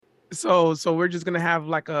So we're just gonna have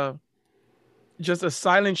like just a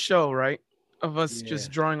silent show, right? Of us Yeah.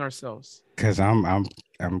 just drawing ourselves. Cause I'm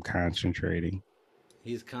concentrating.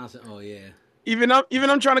 He's constant. Oh yeah. Even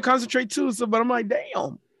I'm trying to concentrate too. So, but I'm like,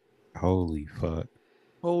 damn, Holy fuck.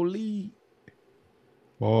 holy,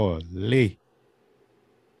 Holy.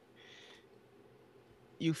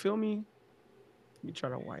 you feel me? Let me try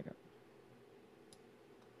to white up.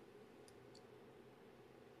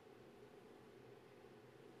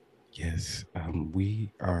 Yes.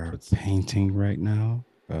 We are painting right now.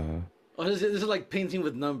 Oh, this is like painting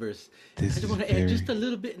with numbers. I This just is want to add just very a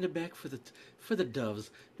little bit in the back for the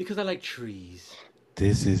doves because I like trees.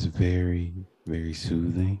 this is very, very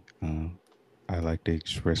soothing. I like to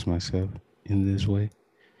express myself in this way.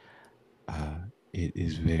 Uh, it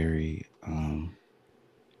is very,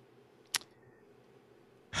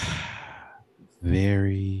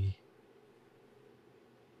 very,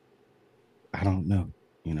 I don't know.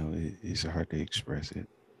 It's hard to express it.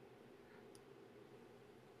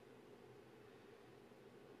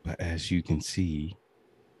 But as you can see,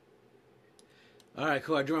 All right,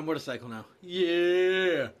 cool. I drew my motorcycle now.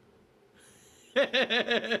 Yeah.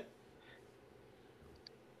 I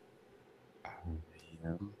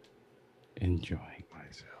am enjoying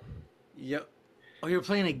myself. Yep. Oh, you're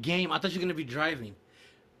playing a game. I thought you were gonna be driving.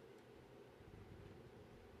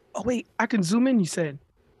 Oh wait, I can zoom in. You said.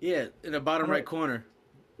 Yeah, in the How bottom do I? right corner.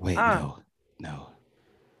 Wait, Ah, no,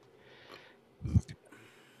 no.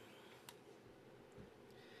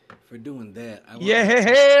 For doing that, I want my.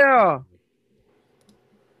 yeah.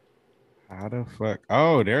 How the fuck?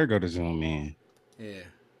 Oh, there go to zoom in. Yeah.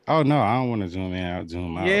 Oh no, I don't want to zoom in. I'll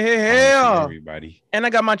zoom out. I want to see Yeah. everybody. And I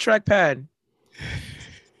got my trackpad.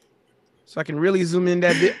 So I can really zoom in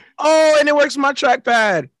that bit. Oh, and it works with my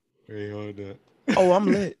trackpad. Hey, hold up. Oh, I'm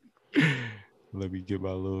lit. Let me get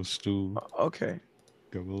my little stool. Okay.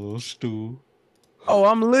 Got my little stool. Oh,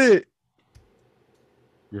 I'm lit.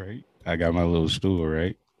 Right. I got my little stool,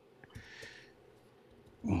 right?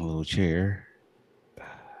 My little chair.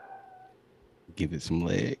 Give it some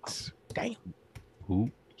legs. Damn. Ooh,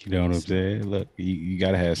 you know what I'm saying? Look, you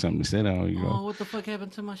gotta have something to sit on, Oh, what the fuck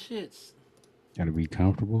happened to my shits? Gotta be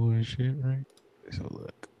comfortable and shit, right? So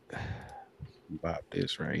look. Bop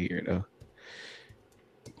this right here though.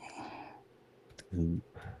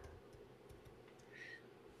 Oop.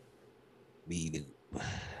 Beat it.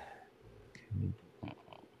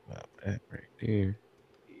 Bop that right there.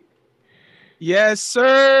 Yes,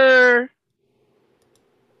 sir.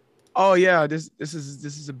 Oh yeah, this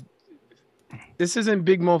isn't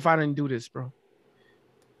Big Mo if I didn't do this, bro.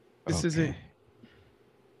 This isn't.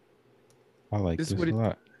 I like This this would a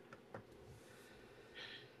lot.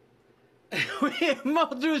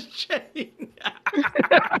 Mulder's chain.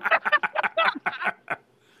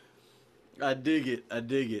 I dig it. I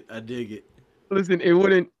dig it. I dig it. listen. It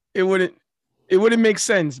wouldn't make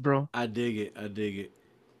sense, bro. I dig it. I dig it.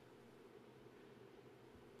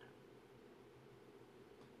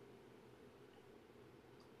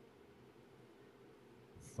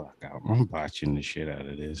 Fuck out. I'm botching the shit out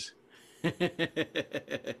of this.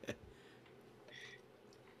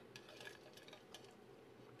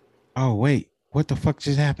 Oh wait, what the fuck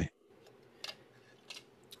just happened?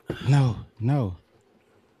 No, no.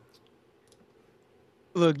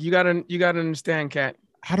 Look, you gotta understand, cat.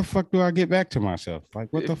 How the fuck do I get back to myself?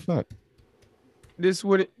 Like, what the If fuck?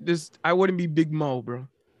 I wouldn't be Big Mo, bro.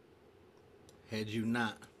 Had you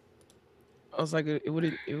not. I was like, it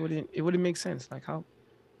wouldn't make sense.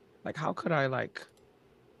 How could I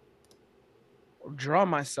draw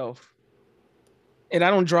myself and I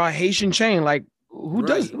don't draw a Haitian chain? Like, who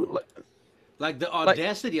does? Right. Like the Like,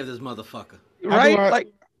 audacity of this motherfucker. How do right? I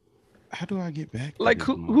Like, how do I get back to like this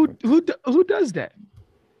who does that?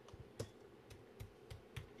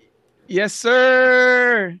 Yes,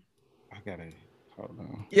 sir. I gotta hold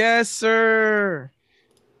on. Yes, sir.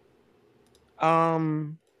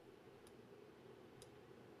 Um,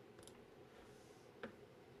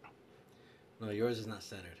 No, yours is not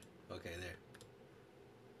centered. Okay,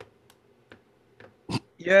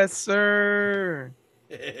 yes, sir.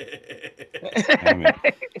 Damn it.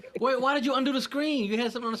 Wait, why did you undo the screen? You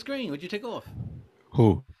had something on the screen. What'd you take off?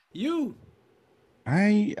 Who? You Yeah.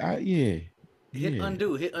 hit Yeah.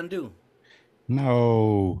 undo. Hit undo.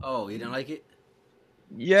 No. Oh, you didn't like it?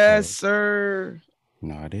 Yes, sir.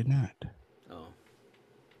 No, I did not.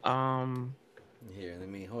 Oh, Um, here. Let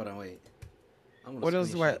me hold on. Wait. I'm gonna what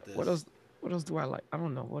else do I? screenshot this. What else do I like? I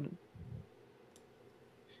don't know. What?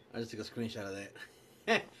 I just took a screenshot of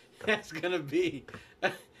that. That's gonna be.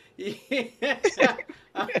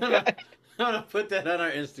 I'm gonna put that on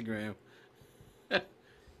our Instagram.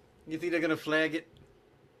 You think they're gonna flag it?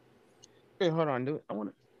 Wait, hold on. Do it. I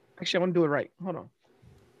want to do it right. Hold on.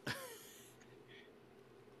 I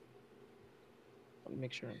want to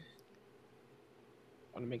make sure. I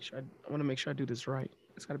want to make sure. I want to make sure I do this right.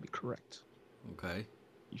 It's got to be correct. Okay.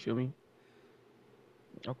 You feel me?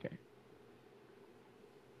 Okay.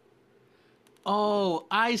 Oh,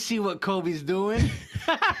 I see what Kobe's doing.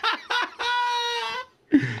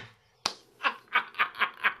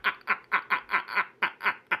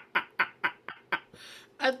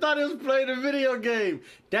 I thought he was playing a video game.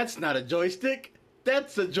 That's not a joystick.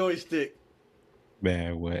 That's a joystick.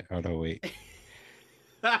 Man, what? Hold on, wait.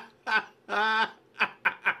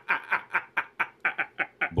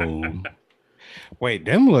 Boom. Wait,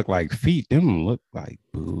 them look like feet. Them look like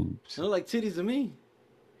boobs. They look like titties to me.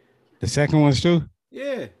 The second one's too?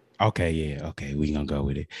 Yeah. Okay, yeah. Okay, we gonna go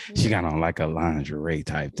with it. She got on like a lingerie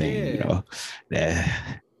type thing, you Yeah. know.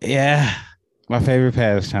 Yeah. My favorite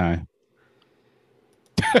pastime.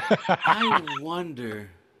 I wonder.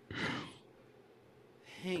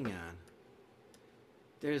 Hang on.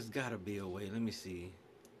 There's gotta be a way. Let me see.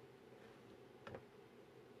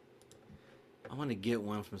 I want to get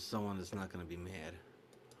one from someone that's not gonna be mad.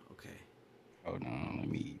 Okay. Hold on, let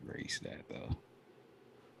me erase that though.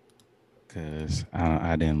 Cause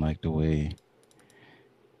I didn't like the way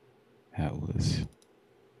that was.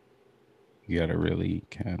 You gotta really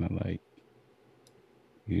kind of like,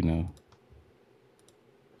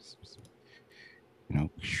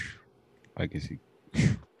 like it's,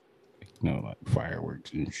 like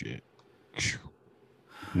fireworks and shit.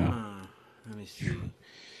 Let me see.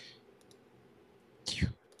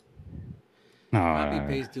 No, Copy,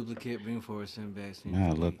 paste, duplicate, bring forward, send back.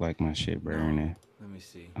 I look like my shit burning. Let me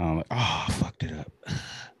see. Oh, I fucked it up.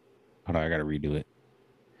 Hold on, I gotta redo it.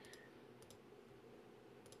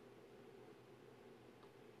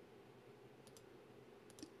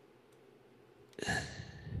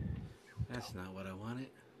 That's not what I wanted.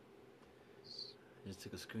 I just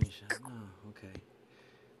took a screenshot. No, okay.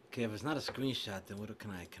 Okay, if it's not a screenshot, then what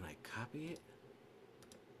can I copy it?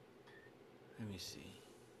 Let me see.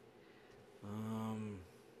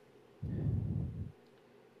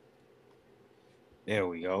 There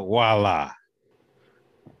we go. Voila.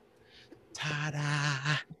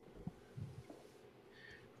 Ta-da.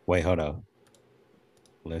 Wait, hold on.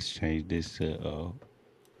 Let's change this to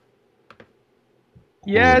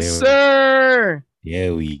Yes, sir.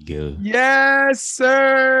 There we go. Yes,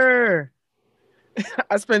 sir.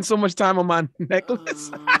 I spent so much time on my necklace.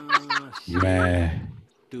 Man.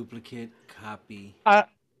 Duplicate, copy. I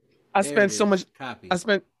spent so much. Copy.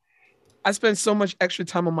 I spent so much extra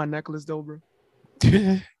time on my necklace, though, bro.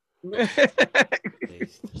 That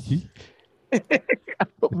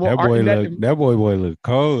boy look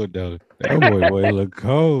cold though. That boy look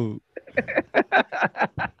cold.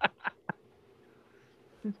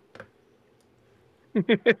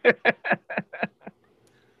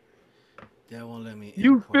 That won't let me.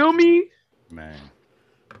 You feel me, man?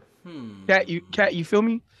 Cat, you feel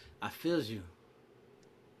me? I feels you.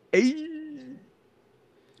 Hey.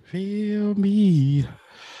 Feel me.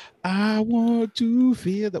 I want to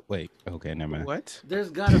feel the wait. Okay, never mind. What?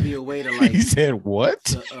 There's gotta be a way to like. He said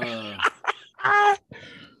what?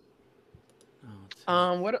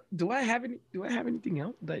 What do I have any? Do I have anything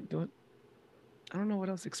else that I don't? I don't know what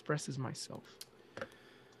else expresses myself.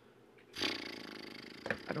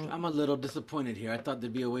 I'm a little disappointed here. I thought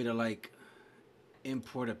there'd be a way to like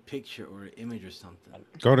import a picture or an image or something.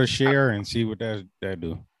 Go to share and see what that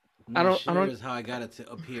do. No, I don't. Is how I got it to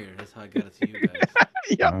up here. That's how I got it to you guys.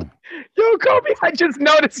 Yo, Kobe, I just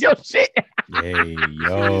noticed your shit. Hey,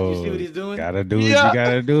 you see what he's doing? Gotta do what you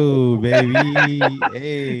gotta do, baby.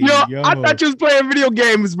 Hey, yo. I thought you was playing video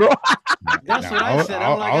games, bro. That's what I said.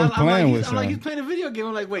 I was playing with something. I'm like, he's playing a video game.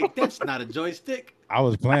 I'm like, wait, that's not a joystick. I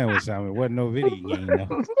was playing with something. It wasn't no video game. No.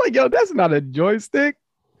 Like, yo, that's not a joystick.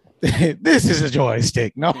 This is a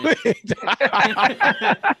joystick. No.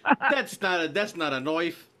 That's not a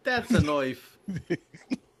knife. That's a knife.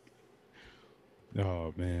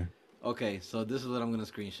 Oh man. Okay, so this is what I'm gonna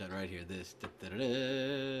screenshot right here. This.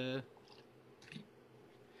 Da-da-da-da.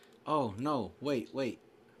 Oh no! Wait.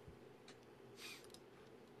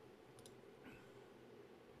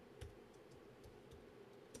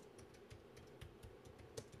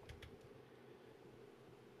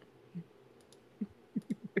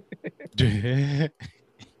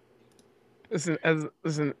 Listen.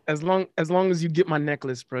 As long as you get my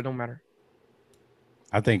necklace, bro, it don't matter.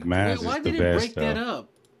 I think mine's why is the did best. It break that up?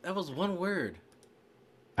 That was one word.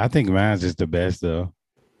 I think mine's is the best though.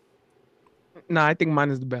 Nah, I think mine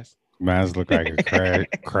is the best. Mine's look like a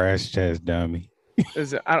crash test dummy.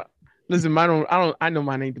 Listen, I know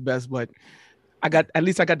mine ain't the best, but I got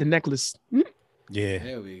the necklace. Yeah.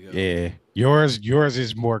 There we go. Yeah. Yours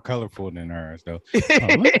is more colorful than ours though.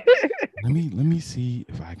 Let me see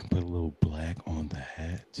if I can put a little black on the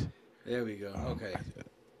hat. There we go. Okay.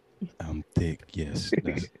 I'm thick. Yes,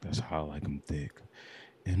 that's how I like them thick.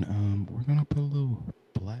 And we're gonna put a little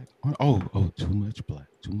black on. Oh, too much black.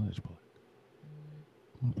 Too much black.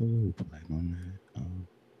 I'm gonna put a little black on that.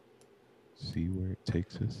 See where it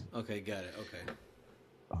takes us. Okay, got it. Okay.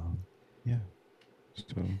 Yeah. So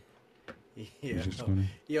Yeah. we're just gonna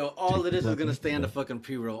Yo, all of take this the is gonna black stay in the off. fucking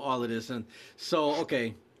pre-roll. All of this, and so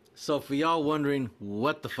okay. So for y'all wondering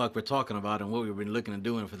what the fuck we're talking about and what we've been looking and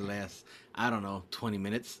doing for the last, I don't know, 20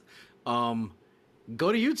 minutes,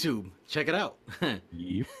 go to YouTube, check it out.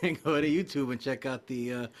 Yep. Go to YouTube and check out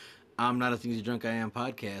the I'm Not as Easy Drunk I Am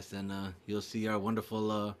podcast, and you'll see our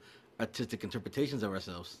wonderful artistic interpretations of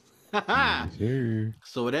ourselves. Yes, sir.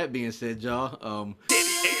 So with that being said, y'all,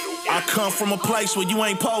 I come from a place where you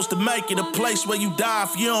ain't supposed to make it. A place where you die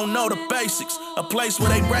if you don't know the basics. A place where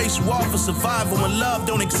they race you off for survival when love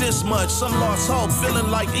don't exist much. Some lost hope, feeling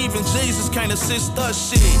like even Jesus can't assist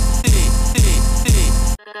us. Shit.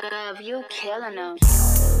 You killing them.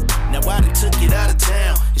 Now I done took it out of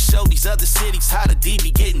town and showed these other cities how the D be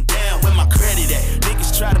getting down. Where my credit at?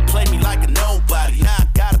 Niggas try to play me like a nobody. Now I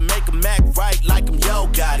gotta make them act right like I'm Yo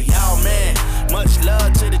Gotti. Oh man, much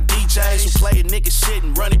love to the DJs who play a nigga shit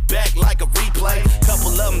and run it back like a replay. Couple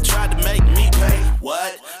of them tried to make me pay.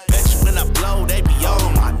 What? Bet you when I blow, they be all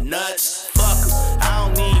on my nuts. Fuck 'em, I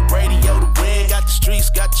don't need radio to win. Got the streets,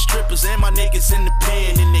 got the strippers, and my niggas in the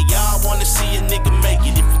pen. And they all wanna see a nigga make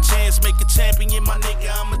it. If a chance make a champion, my nigga,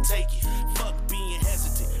 I'ma take it. Fuck being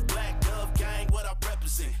hesitant. Black Dove Gang, what I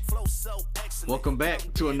represent. Flow so excellent. welcome back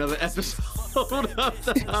to another episode of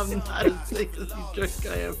the I'm Not as Sick as You Drink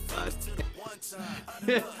I Am podcast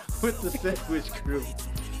with the Sandwich Crew.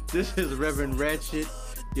 This is Reverend Ratchet,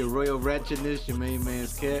 your royal ratchetness, your main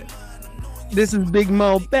man's cat. This is Big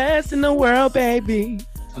Mo, best in the world, baby.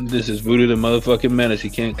 And this is Voodoo the motherfucking menace. He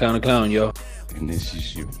can't count a clown, y'all. And this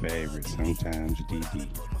is your favorite, sometimes DD.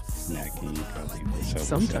 Not King Cully. What's up,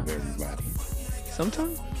 Sometimes. everybody?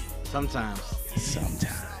 Sometimes, Sometimes.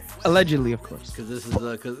 allegedly, of course. Because this is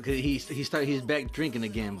cause he's back drinking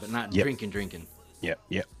again, but not Yep. drinking. Yep.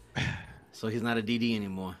 So he's not a DD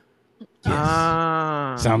anymore.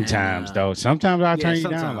 Ah, Sometimes, And, though. Sometimes I'll turn you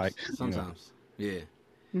sometimes, down. Like, sometimes. Yeah.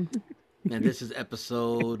 And this is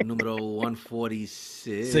episode numero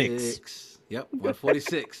 146. Yep,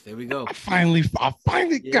 146. There we go. I finally got Yeah,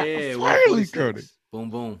 finally got it. 146. Boom,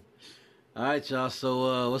 boom. All right, y'all.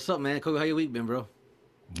 So, what's up, man? Coco, how your week been, bro?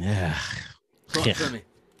 Yeah. Talk to me.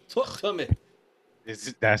 Talk to me.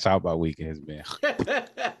 That's how my week has been.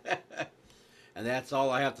 And that's all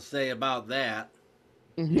I have to say about that.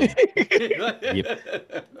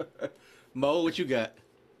 Mo, what you got?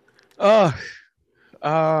 oh,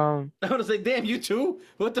 I want to say, damn, you too?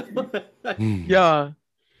 What the? yeah,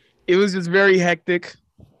 it was just very hectic,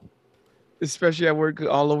 especially at work,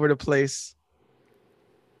 all over the place.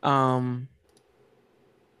 I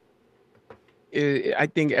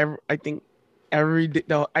think every day,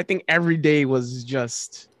 no, I think every day was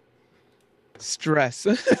just stress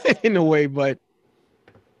in a way, but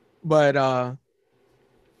I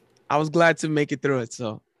was glad to make it through it.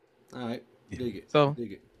 So All right, dig it. So-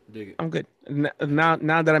 dig it. I'm good. Now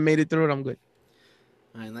that I made it through it, I'm good.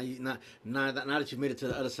 All right, now that you made it to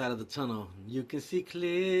the other side of the tunnel, you can see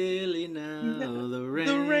clearly now. The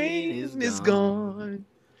rain, is gone.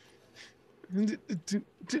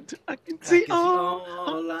 I can see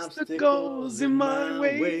all obstacles in my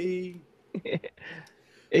way.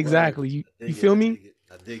 Exactly. You feel me?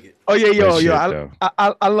 I dig it. Oh yeah, That yo. shit, I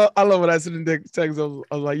though. love what I said in the text. I was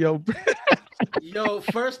like, yo. Yo,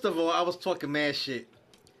 first of all, I was talking mad shit.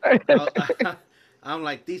 I'm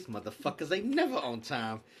like, these motherfuckers, they never on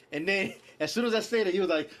time. And then, as soon as I said it, he was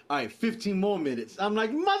like, all right, 15 more minutes. I'm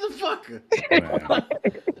like, motherfucker. Man.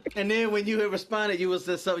 And then when you had responded, you was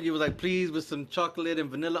said something, you was like, please, with some chocolate and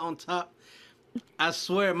vanilla on top. I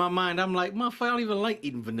swear in my mind, I'm like, motherfucker, I don't even like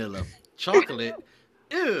eating vanilla. Chocolate?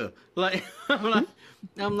 Ew. Like,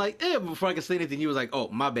 I'm like, ew. Before I could say anything, you was like, oh,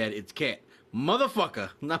 my bad, it's cat. Motherfucker.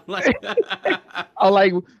 And I'm like,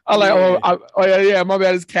 yeah, my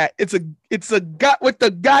bad, it's cat. It's a got with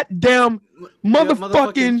the goddamn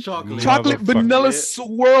motherfucking chocolate. chocolate Motherfucker. vanilla Yeah.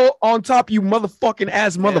 swirl on top, you motherfucking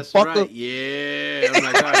ass That's motherfucker. right. Yeah. I'm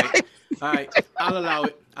like, all right. I'll allow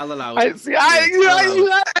it. I Yeah, knew I'll you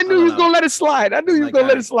allow was it. gonna let it slide. I knew you was Like, gonna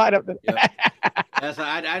let alright. it slide up there. Yep. That's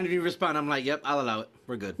I didn't even respond. I'm like, yep, I'll allow it.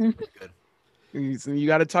 We're good. We're good. You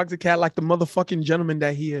got to talk to Cat like the motherfucking gentleman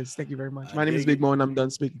that he is. Thank you very much. I My name is dig Big it. Mo, and I'm done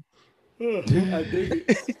speaking. I dig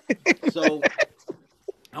it. So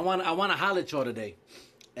I want to holler at y'all today,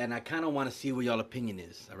 and I kind of want to see what y'all opinion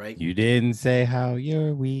is. All right. You didn't say how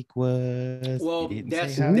your week was. Well, You didn't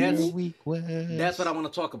that's say how your Ooh. week was. that's what I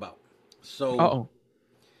want to talk about. So Uh-oh.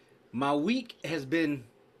 my week has been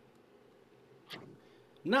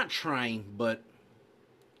not trying, but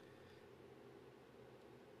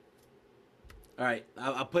all right.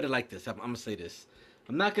 I'll put it like this. I'm gonna say this.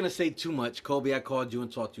 I'm not gonna say too much. Kobe, I called you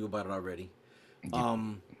and talked to you about it already.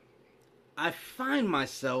 I find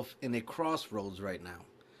myself in a crossroads right now,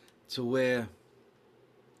 to where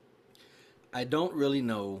I don't really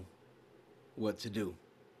know what to do,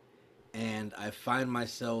 and I find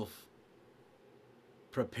myself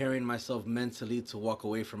preparing myself mentally to walk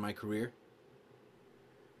away from my career,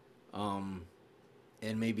 and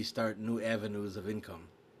maybe start new avenues of income.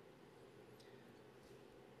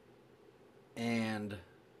 And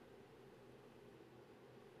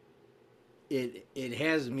it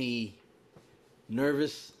has me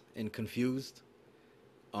nervous and confused.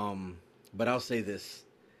 But I'll say this: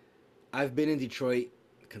 I've been in Detroit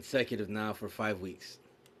consecutive now for 5 weeks,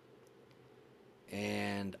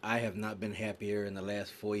 and I have not been happier in the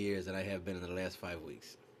last 4 years than I have been in the last 5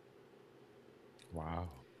 weeks. Wow.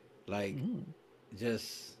 Like,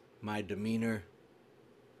 just my demeanor,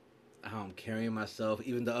 how I'm carrying myself.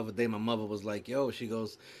 Even the other day, my mother was like, "Yo," she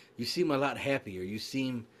goes, "You seem a lot happier. You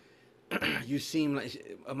seem, you seem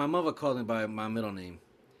like." My mother called me by my middle name.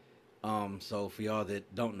 So for y'all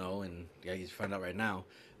that don't know, and yeah, you find out right now,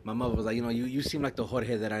 my mother was like, you seem like the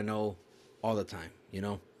hothead that I know all the time,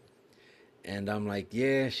 And I'm like,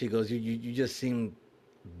 yeah. She goes, you just seem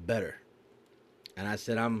better. And I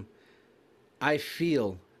said, I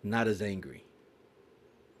feel not as angry.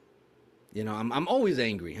 I'm always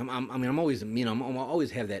angry. I'm always, I'm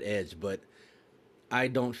always have that edge, but I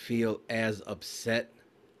don't feel as upset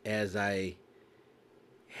as I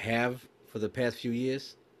have for the past few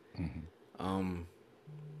years.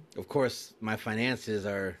 Of course, my finances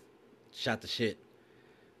are shot to shit,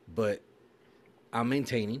 but I'm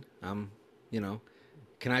maintaining. Can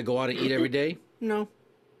I go out and eat every day? No,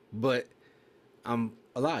 but I'm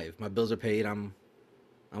alive. My bills are paid. I'm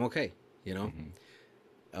okay.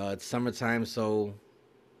 It's summertime, so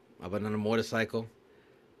I've been on a motorcycle,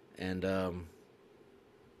 and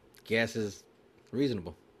gas is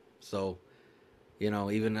reasonable. So,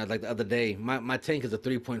 even like the other day, my tank is a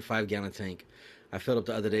 3.5 gallon tank. I filled up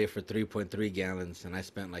the other day for 3.3 gallons, and I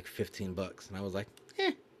spent like $15, and I was like,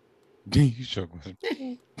 You shook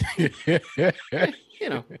you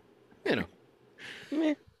know,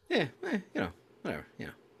 Meh. yeah, whatever,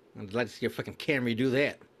 I'd like to see your fucking Camry do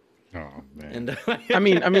that. Oh man. And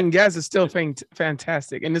I mean, gas is still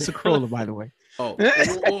fantastic, and it's a Corolla, by the way. oh,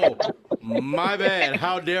 my bad.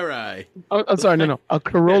 How dare I? Oh, I'm sorry, no, a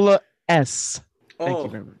Corolla S. Thank you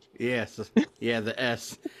very much. Yes, yeah, the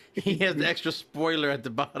S. He has the extra spoiler at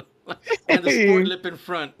the bottom and the sport lip in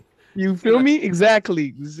front. You feel me?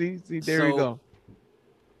 Exactly. See, there you go.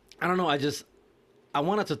 I don't know. I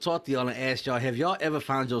wanted to talk to y'all and ask y'all: have y'all ever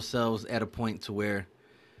found yourselves at a point to where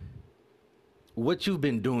what you've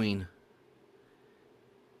been doing?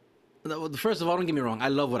 First of all, don't get me wrong. I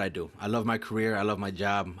love what I do. I love my career. I love my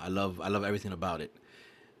job. I love everything about it.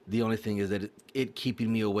 The only thing is that it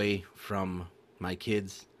keeping me away from my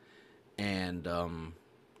kids and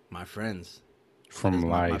my friends, From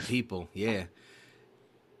life. my people. Yeah,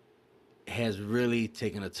 has really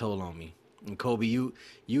taken a toll on me. And Kobe, you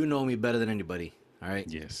know me better than anybody. All right.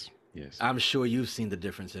 Yes. I'm sure you've seen the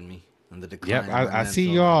difference in me and the decline. Yep. I see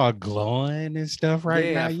y'all glowing and stuff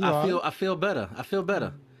right now. I feel better.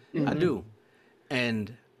 Mm-hmm. I do.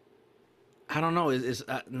 And I don't know. It's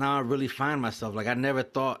now I really find myself like I never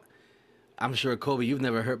thought. I'm sure Kobe, you've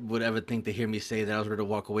never would ever think to hear me say that I was ready to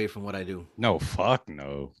walk away from what I do. No, fuck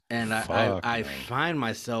no. And I find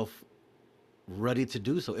myself ready to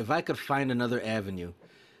do so. If I could find another avenue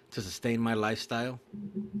to sustain my lifestyle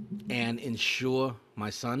and ensure my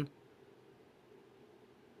son,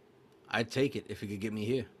 I'd take it if it could get me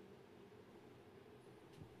here.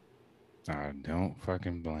 I don't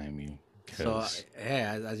fucking blame you. So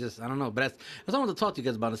I don't know, but that's what I wanted to talk to you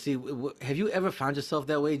guys about. To see, have you ever found yourself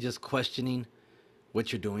that way, just questioning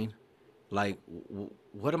what you're doing, like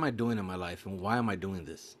what am I doing in my life and why am I doing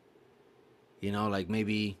this? Like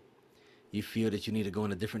maybe you feel that you need to go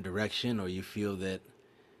in a different direction, or you feel that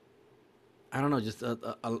I don't know, just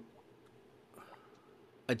a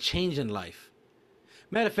change in life.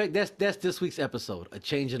 Matter of fact, that's this week's episode, a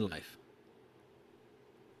change in life.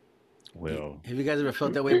 Well, have you guys ever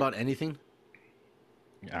felt that way about anything?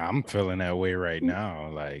 I'm feeling that way right now.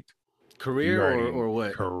 Like career or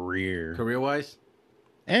what? Career. Career wise?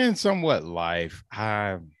 and somewhat life.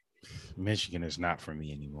 Michigan is not for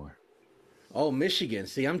me anymore. Oh, Michigan.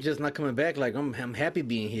 See, I'm just not coming back. Like I'm happy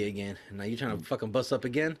being here again. And now you trying to fucking bust up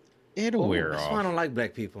again? It'll wear That's off. why I don't like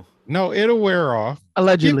black people. No, it'll wear off.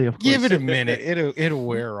 Allegedly, of course. Give it a minute. It'll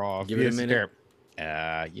wear off. Give it a minute.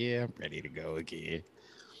 Yeah, I'm ready to go again.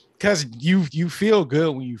 Cause you feel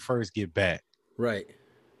good when you first get back, Right.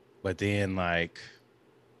 but then like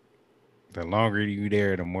the longer you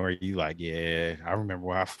there, the more you like, yeah, I remember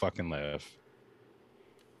why I fucking left.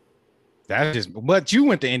 That's just. But you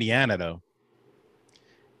went to Indiana though,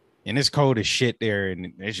 and it's cold as shit there,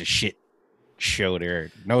 and there's a shit show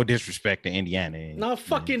there. No disrespect to Indiana. No,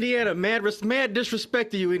 fuck Indiana. Mad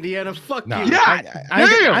disrespect to you, Indiana. Fuck Nah, you. Yeah,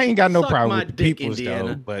 I ain't got no Suck problem my with the dick, peoples though.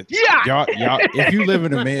 Indiana. But Yeah. y'all, if you live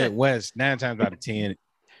in the Midwest, 9 times out of 10,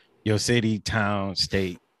 your city, town,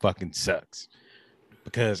 state fucking sucks.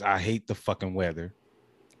 Because I hate the fucking weather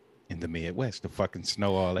in the Midwest, the fucking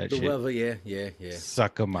snow, all that The shit. weather, yeah.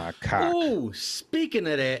 Sucker my cock. Oh, speaking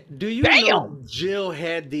of that, do you Damn. know Jill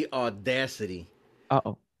had the audacity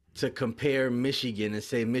Uh-oh. to compare Michigan and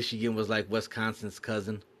say Michigan was like Wisconsin's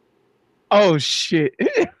cousin? Oh shit.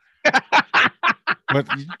 But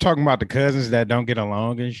you talking about the cousins that don't get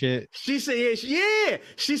along and shit? She said, yeah.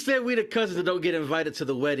 She said we the cousins that don't get invited to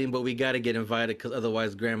the wedding, but we got to get invited because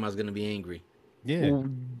otherwise grandma's going to be angry. Yeah.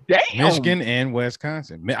 Damn. Michigan and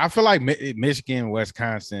Wisconsin. I feel like Michigan,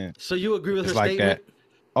 Wisconsin, So you agree with her it's like statement? that.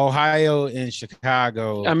 Ohio and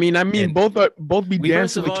Chicago. I mean, And- both be First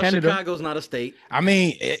dancing of with all, Canada. Chicago's not a state. I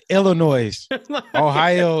mean, Illinois,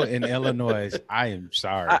 Ohio and Illinois. I am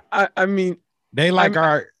sorry. I mean, They like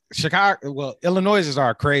our Chicago. Well, Illinois is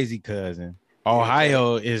our crazy cousin.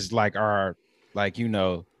 Ohio is like our, like, you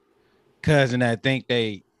know, cousin that think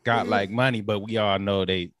they got like money, but we all know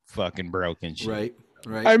they fucking broke and shit.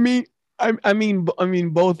 Right. I mean,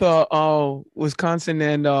 both Wisconsin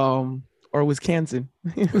and or Wisconsin.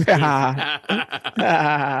 I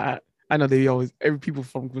know every people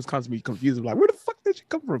from Wisconsin be confused, like, where the fuck did you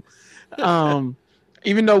come from?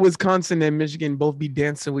 Even though Wisconsin and Michigan both be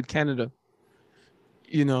dancing with Canada,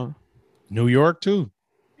 you know. New York too.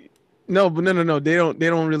 No, but no. They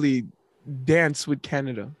don't really dance with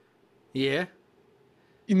Canada. Yeah.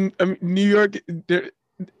 New York, they're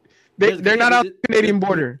not on the Canadian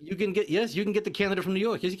border. You can get the Canada from New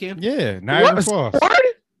York. Yes, you can. Yeah, Niagara What? Falls. What?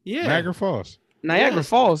 Yeah. Niagara Falls. Niagara Yes.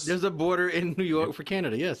 Falls. There's a border in New York for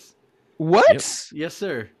Canada. Yes. What? Yes,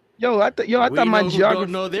 sir. I thought my Don't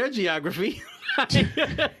geography. know their geography. I'm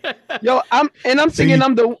thinking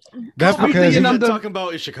I'm the. That's I'm because thinking I'm I'm the. talking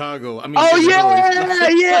about in Chicago. I mean, Oh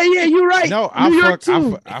Illinois. yeah. You're right. no, New York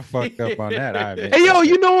too. I fucked up on that. I admit. Hey yo,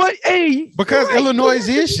 you know what? Hey, because you're right. Illinois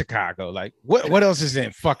is Chicago. Like, what else is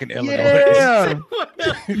in fucking Illinois?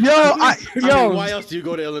 Yeah. Why else do you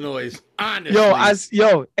go to Illinois? Honestly.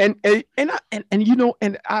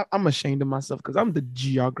 I'm ashamed of myself because I'm the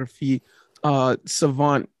geography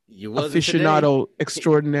savant You wasn't aficionado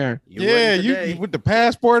extraordinaire. today. Yeah, wasn't today. you with the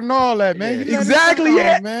passport and all that, man. Yeah. You let it Exactly, go,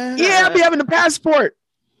 yeah. man. Yeah, I be having the passport.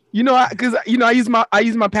 You know, because I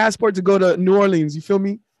use my passport to go to New Orleans. You feel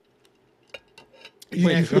me?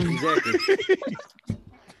 Wait, You feel me?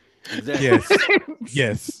 Exactly.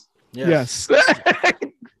 Yes. Yes.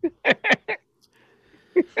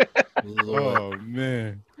 Lord. Oh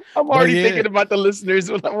man. I'm already yeah. thinking about the listeners.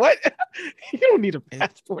 Like, what? You don't need a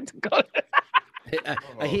passport to go.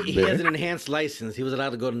 He has an enhanced license. He was allowed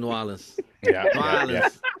to go to New Orleans. Yeah. New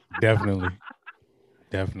Orleans.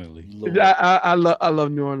 Definitely. Lord. I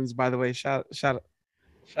love New Orleans. By the way, shout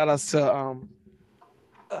outs to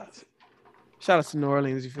shout outs to New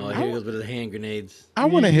Orleans. You feel Oh, me? here he goes with the hand grenades. I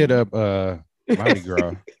want to hit up Mardi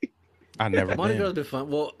Gras. I never Mardi Gras been. been fun.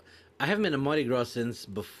 Well, I haven't been to Mardi Gras since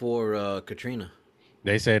before Katrina.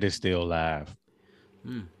 They said it's still live.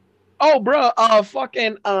 Oh, bro,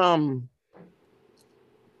 fucking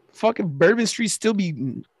Bourbon Street still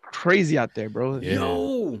be crazy out there, bro. Yeah.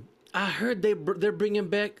 Yo, I heard they're bringing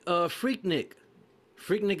back Freaknik.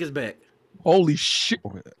 Freaknik is back. Holy shit!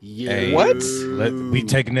 Yeah. Hey, What? We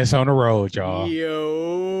taking this on the road, y'all.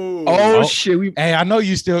 Yo. Oh shit! Hey, I know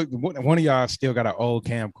you still. One of y'all still got an old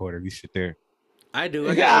camcorder. You sit there. I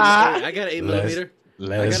do. Yeah. I got an 8 Let's- millimeter.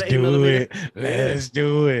 Let's got an 8 do millimeter. it. Let's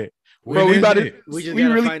do it. Bro, When we is about to- it? We just We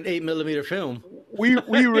gotta really- find 8 millimeter film. we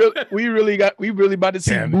really about to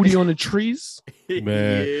see Damn it. booty on the trees.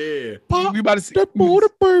 Man. Yeah. We about to see. The border,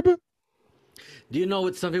 baby. Do you know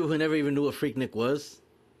what some people who never even knew what Freaknik was?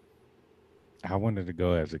 I wanted to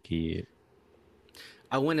go as a kid.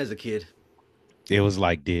 I went as a kid. It was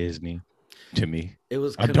like Disney to me. It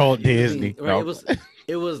was Adult confusing. Disney. Right? No.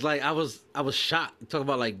 It was like I was shocked. Talk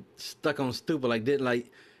about like stuck on stupid. Like did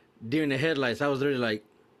like during the headlights. I was literally like,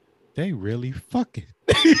 They really fucking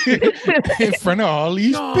in front of all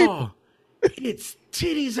these people. Y'all, it's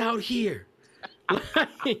titties out here.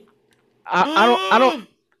 Like,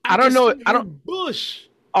 I don't know. I don't. Bush.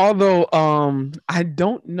 Although, I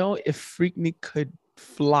don't know if Freaknik could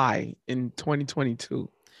fly in 2022.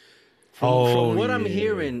 From what I'm yeah.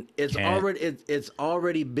 hearing, it's Can't.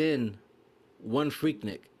 already been one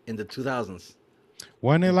Freaknik in the 2000s.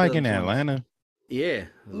 Wasn't it like in 2020s. Atlanta? Yeah.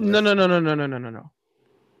 No.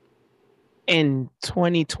 In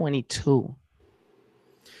 2022.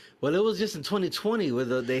 Well, it was just in 2020 where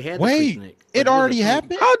they had Wait, the Freaknik. it already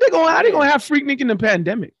happened? How they gonna have Freaknik in the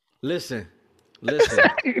pandemic Listen. during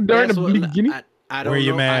That's the what- beginning? I don't Wear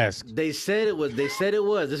your know. mask. They said it was.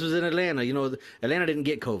 This was in Atlanta. You know, Atlanta didn't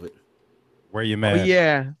get COVID, Wear your Oh, mask.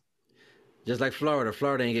 yeah. just like Florida.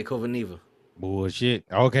 Florida didn't get COVID neither. Bullshit.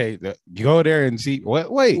 Okay, go there and see.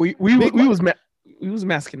 What? Wait. We was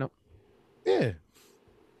masking up. Yeah.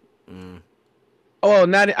 Mm. Oh,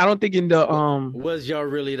 not. I don't think in the Was y'all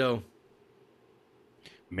really though?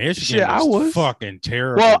 Michigan Shit, I was was. fucking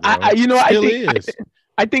terrible. Well, bro. I Still think is.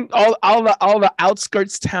 I think all the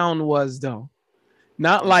outskirts town was though,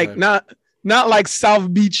 not like Okay. not like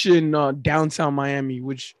South Beach and downtown Miami,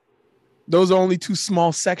 which those are only two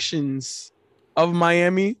small sections of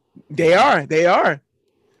Miami. They are.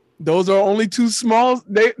 Those are only two small.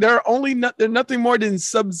 They're nothing more than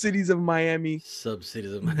sub cities of Miami. Sub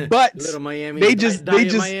cities of Miami. But Little Miami. they just-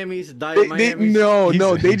 Miami's. No,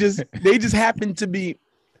 they He's- just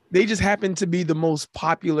happen to be the most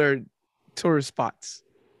popular tourist spots.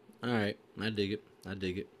 All right, I dig it.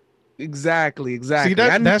 Exactly. See,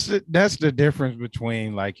 that's the difference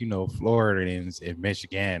between, like, you know, Floridians and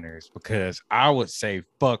Michiganders, because I would say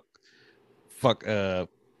fuck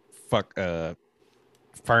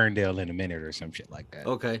Ferndale in a minute or some shit like that.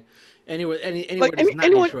 Okay. Anyway, anywhere Like, that's not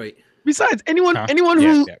anyone- Detroit. Besides, anyone Huh?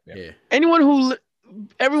 who Yeah.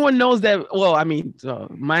 everyone knows that. Well, I mean,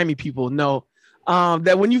 Miami people know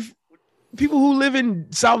that when people who live in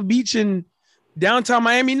South Beach and downtown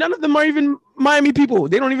Miami, none of them are even Miami people.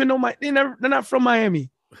 They don't even know they're not from Miami.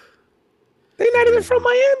 They're not even from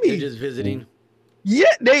They're Miami. just visiting. Yeah,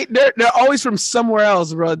 they're always from somewhere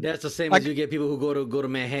else, bro. That's the same Like- as you get people who go to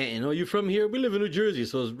Manhattan. Oh, you from here? We live in New Jersey,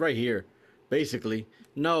 so it's right here, basically.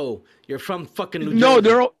 No, you're from fucking New No,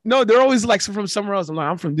 Jersey. they're always like from somewhere else. I'm like,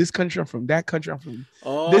 I'm from this country, I'm from that country, I'm from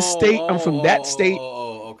this state, I'm from that state.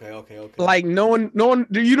 Okay. Like no one,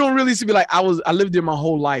 you don't really see me like I lived there my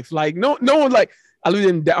whole life. Like no one like I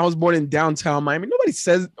was born in downtown Miami. Nobody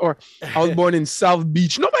says, or I was born in South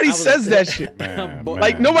Beach. Nobody says that shit. Man,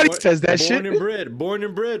 Like man. nobody says that born shit. Born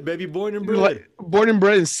and bred, baby, born and bred. Like, born and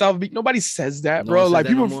bred in South Beach. Nobody says that, No bro. one says Like that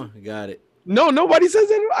people, no more. Got it. no, nobody says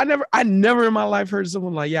that. I never in my life heard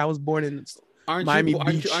someone like, yeah, I was born in Miami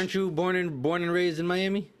Beach. Aren't you born and raised in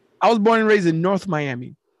Miami? I was born and raised in North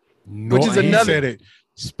Miami. No, which is he another- said it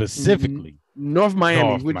specifically. North Miami,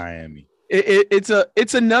 North which Miami.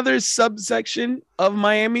 it's another subsection of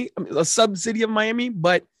Miami, a sub city of Miami,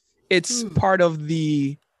 but it's part of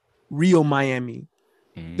the real Miami.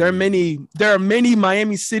 There are many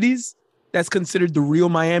Miami cities that's considered the real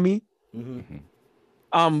Miami.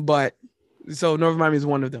 Mm-hmm. But so North Miami is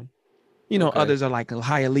one of them. You know, Okay. others are like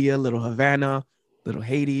Hialeah, Little Havana, Little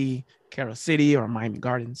Haiti, Carol City, or Miami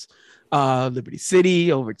Gardens, Liberty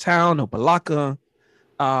City, Overtown, Opelika,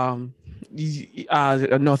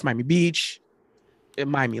 North Miami Beach,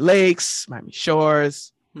 Miami Lakes, Miami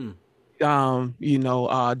Shores, Doral.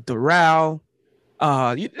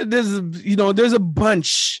 There's a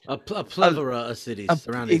bunch. A plethora of cities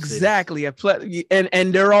surrounding Exactly.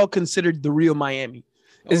 And they're all considered the real Miami.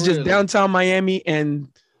 It's just really? downtown Miami and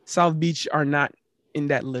South Beach are not in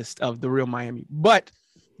that list of the real Miami. But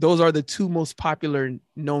those are the two most popular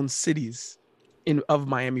known cities of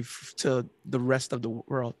Miami to the rest of the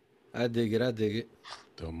world. I dig it.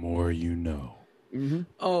 The more you know. Mm-hmm.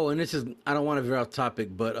 Oh, and this is, I don't want to veer off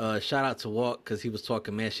topic, but shout out to Walt because he was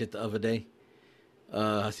talking mad shit the other day.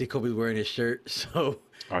 I see Kobe wearing his shirt, so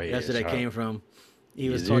Oh, yeah, that's where that shout came out. from. He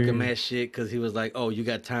was Yes, talking sir. mad shit because he was like, "Oh, you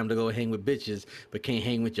got time to go hang with bitches, but can't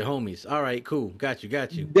hang with your homies." All right, cool, got you.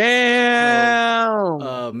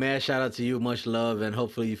 Damn. Mad shout out to you, much love, and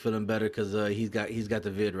hopefully you feeling better because he's got the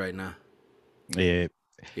vid right now. Yeah.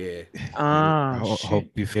 Yeah, Hope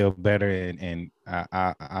you feel better, and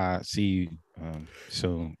I see you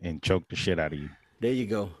soon and choke the shit out of you. there you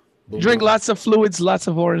go. Boom, Drink boom. lots of fluids, lots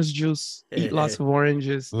of orange juice, eat lots of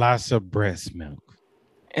oranges, Lots of breast milk.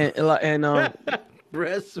 and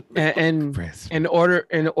Breast. Breast and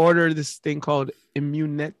order this thing called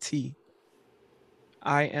Immunity.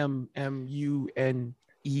 IMMUNETI.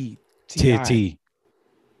 titty.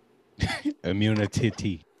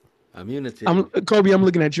 Immunity. Immunity. I'm Kobe. I'm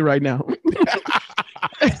looking at you right now.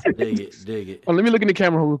 Dig it. Oh, let me look in the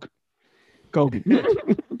camera, Kobe.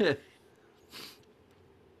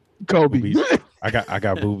 Kobe. Boobies. I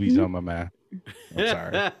got boobies on my man. I'm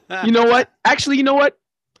sorry. You know what? Actually, you know what?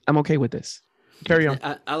 I'm okay with this. Carry on.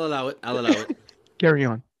 I'll allow it. Carry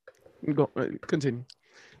on. Go. Continue.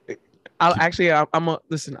 I'm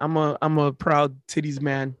a proud titties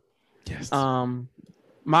man. Yes.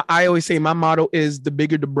 I always say my motto is the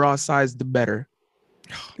bigger the bra size, the better.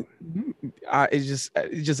 I just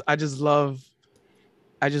love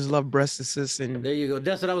breast assist and There you go.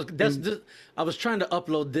 That's what I was. I was trying to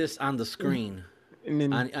upload this on the screen, and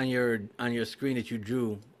then on your screen that you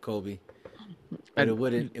drew, Kobe, but it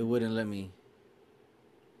wouldn't let me.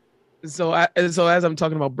 So as I'm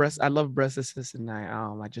talking about breast, I love breast assist, and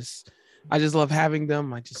I just love having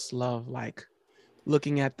them. I just love like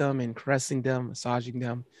looking at them and caressing them, massaging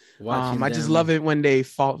them. I just love it when they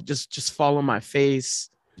fall fall on my face.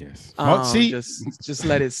 Yes. Just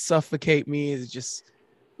let it suffocate me. It's just,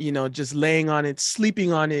 just laying on it,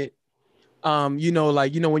 sleeping on it. When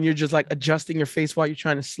you're just like adjusting your face while you're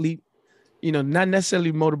trying to sleep, not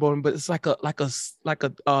necessarily motorboating, but it's like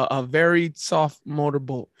a very soft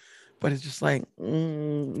motorboat, but it's just like,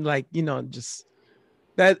 just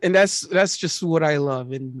that. And that's just what I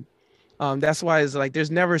love. And that's why it's like, there's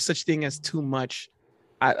never such thing as too much.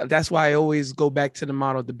 That's why I always go back to the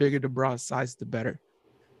motto, the bigger the bra size, the better.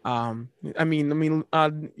 Shout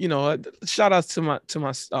outs to my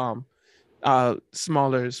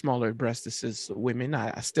smaller breasted women.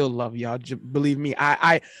 I still love y'all. Believe me,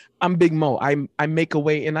 I'm Big Mo. I make a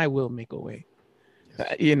way and I will make a way.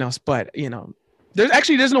 But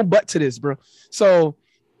there's no but to this, bro. So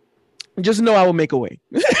just know I will make a way.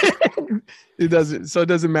 It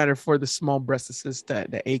doesn't matter for the small breast assist,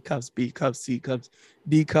 the A cups, B cups, C cups,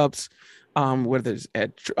 D cups. Whether it's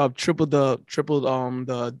at triple the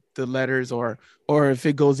letters or if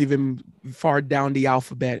it goes even far down the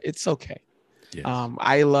alphabet, it's okay. Yes.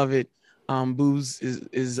 I love it. Boobs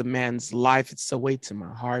is a man's life. It's a way to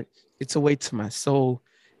my heart. It's a way to my soul,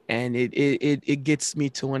 and it gets me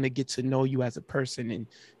to want to get to know you as a person and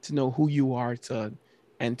to know who you are to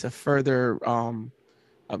further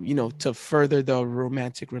to further the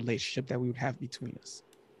romantic relationship that we would have between us.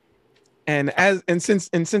 And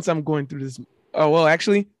since I'm going through this,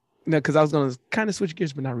 because I was gonna kind of switch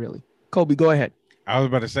gears, but not really. Kobe, go ahead. I was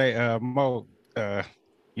about to say, Mo,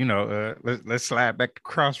 let's slide back to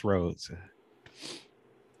Crossroads.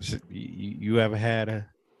 You ever had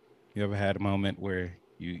a moment where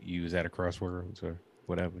you was at a crossroads or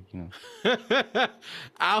whatever,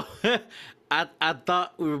 I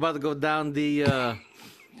thought we were about to go down the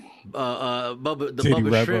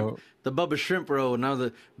Bubba Shrimp Road. Now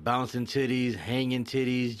the bouncing titties, hanging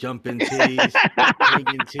titties, jumping titties,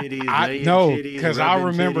 hanging titties, laying titties. Because I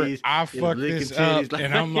remember titties, I fucked this up, titties.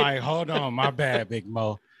 And I'm like, hold on, my bad, Big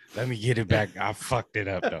Mo. Let me get it back. I fucked it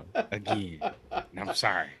up though again. I'm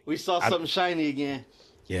sorry. We saw something shiny again.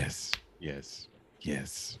 Yes.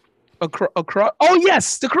 Across. Oh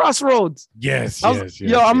yes, the Crossroads. Yes. You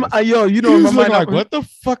don't remember? Like, what the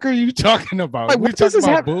fuck are you talking about? Like, we talking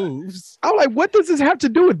about boobs. I'm like, what does this have to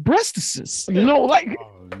do with breast assist? Oh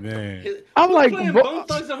man. I'm like, Bone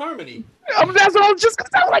Thugs and Harmony. That's what I was just. Cause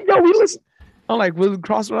I was like, we listen. I'm like, with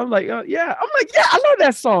Crossroads. I'm like, yeah. I'm like, yeah, I love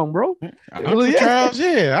that song, bro. Uncle Charles,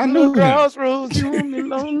 yeah, I knew Crossroads. You me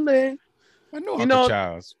lonely. I know Uncle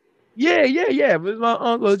Charles. Yeah. But my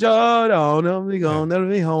Uncle John, we gonna never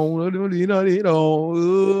be home.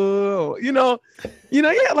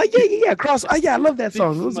 Yeah. Cross. I love that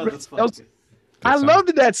song. It was great. I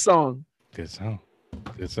loved that song. Good song.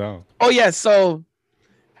 Oh yeah. So,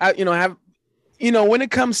 when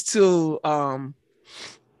it comes to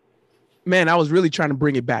man, I was really trying to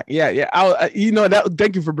bring it back. Yeah.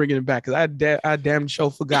 Thank you for bringing it back, because I damn sure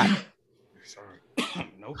forgot. Sorry.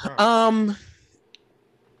 No problem.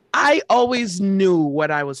 I always knew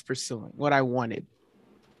what I was pursuing, what I wanted.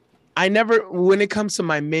 I never, when it comes to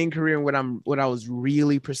my main career and what I was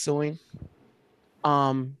really pursuing,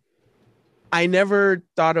 I never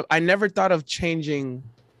thought of changing,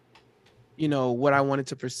 what I wanted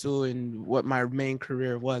to pursue and what my main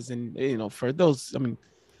career was. And, for those,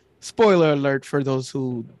 spoiler alert for those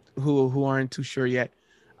who aren't too sure yet,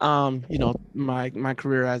 my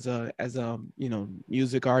career as a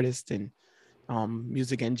music artist and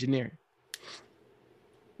music engineer,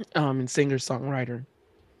 and singer songwriter.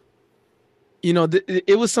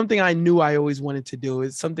 It was something I knew I always wanted to do.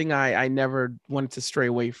 It's something I never wanted to stray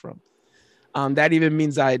away from. That even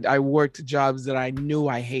means I worked jobs that I knew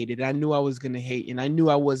I hated. I knew I was going to hate, and I knew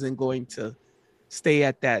I wasn't going to stay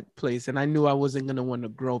at that place, and I knew I wasn't gonna want to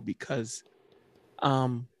grow because,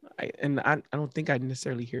 I don't think I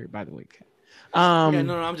necessarily hear it, by the way, Kat. Yeah,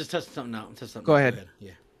 no, I'm just testing something out. I'm testing something Go out. ahead.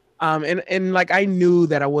 Yeah. And like I knew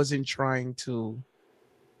that I wasn't trying to,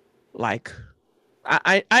 like,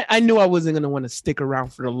 I knew I wasn't gonna want to stick around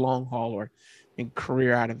for the long haul or and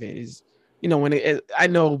career out of it. Is, you know, I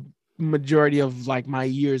know majority of like my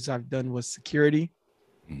years I've done was security.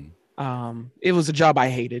 It was a job I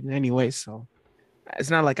hated anyway, so it's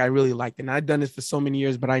not like I really liked it. And I'd done it for so many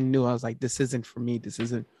years, but I knew I was like, this isn't for me. This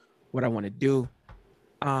isn't what I want to do.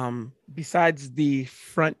 Besides the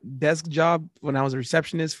front desk job when I was a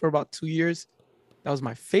receptionist for about 2 years, that was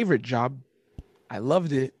my favorite job. I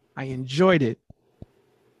loved it. I enjoyed it.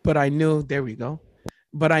 But I knew, there we go.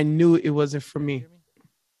 But I knew it wasn't for me.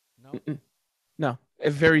 No, a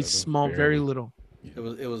very small, very little. It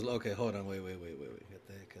was okay. Hold on, wait. Got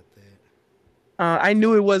that. I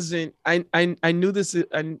knew it wasn't. I knew this,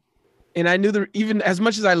 and I knew even as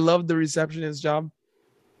much as I loved the receptionist job,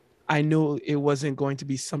 I knew it wasn't going to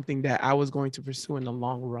be something that I was going to pursue in the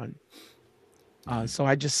long run. So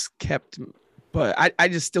I just kept, but I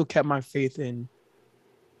just still kept my faith in,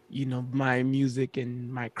 you know, my music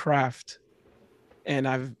and my craft, and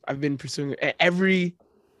I've been pursuing every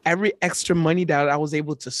extra money that I was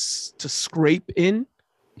able to scrape in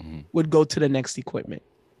would go to the next equipment.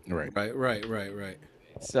 Right.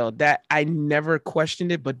 So that I never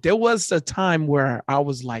questioned it, but there was a time where I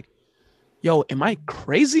was like, yo, am I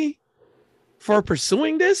crazy for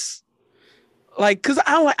pursuing this? Like, cause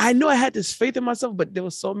I knew I had this faith in myself, but there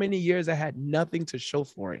was so many years I had nothing to show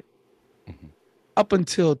for it up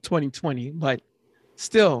until 2020. But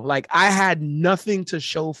still, like, I had nothing to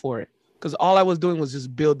show for it because all I was doing was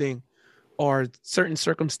just building, or certain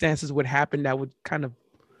circumstances would happen that would kind of,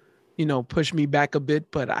 you know, push me back a bit,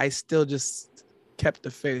 but I still just kept the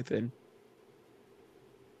faith. And,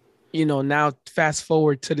 you know, now fast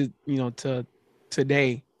forward to the, you know, to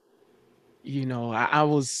today, you know, I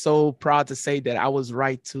was so proud to say that I was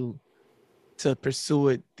right to pursue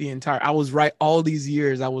it I was right all these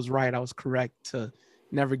years. I was right. I was correct to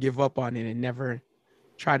never give up on it and never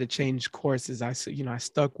try to change courses. I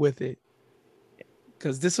stuck with it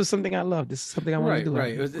because this was something I love. This is something I want to do.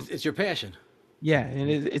 Right. It's your passion. Yeah, and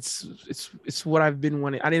it's what I've been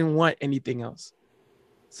wanting. I didn't want anything else.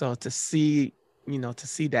 So to see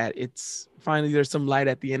that it's finally there's some light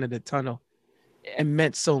at the end of the tunnel, it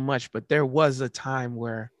meant so much. But there was a time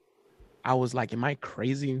where I was like, am I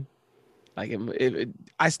crazy? Like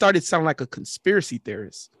I started sounding like a conspiracy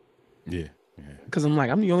theorist. Yeah. Because I'm like,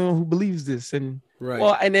 I'm the only one who believes this. And right.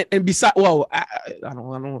 Well, and besides, well, I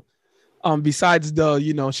don't. Besides the,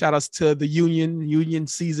 you know, shout outs to the union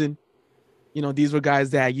season. You know, these were guys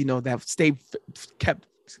that, you know, that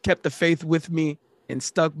kept the faith with me and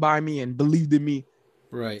stuck by me and believed in me.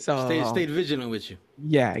 Right. So stayed vigilant with you.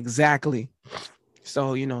 Yeah, exactly.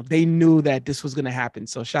 So, you know, they knew that this was gonna happen.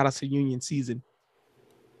 So shout out to union season.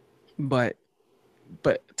 But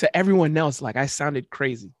to everyone else, like, I sounded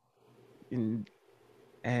crazy. And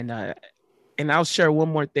I'll share one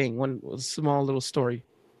more thing, one small little story.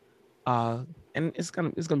 And it's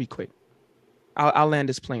gonna be quick. I'll land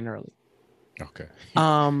this plane early. Okay.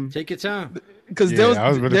 Take your time. Because I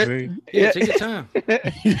was going to say. Yeah, take your time.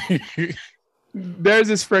 There's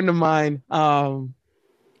this friend of mine.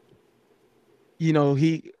 You know,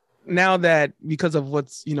 now that because of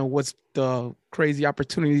what's the crazy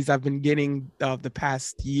opportunities I've been getting the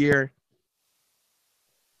past year.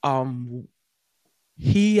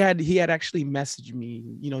 He had actually messaged me.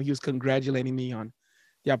 You know, he was congratulating me on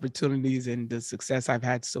the opportunities and the success I've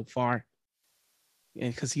had so far.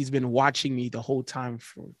 And because he's been watching me the whole time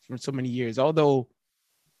for so many years. Although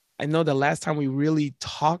I know the last time we really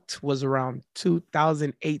talked was around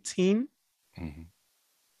 2018.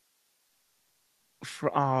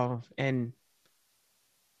 And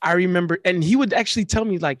I remember, and he would actually tell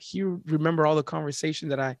me, like, he remember all the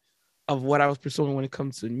conversation of what I was pursuing when it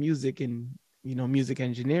comes to music and, you know, music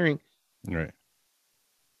engineering. Right.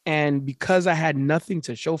 And because I had nothing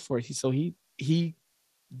to show for it, he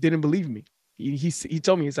didn't believe me. He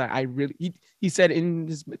told me, he's like, he said in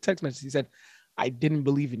his text message, he said, I didn't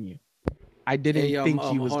believe in you. I didn't think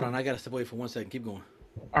he was. Hold on, I gotta step away for 1 second. Keep going.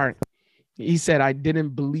 All right. He said, I didn't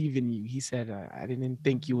believe in you. He said, I didn't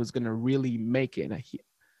think you was gonna really make it.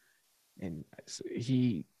 And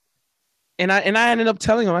I ended up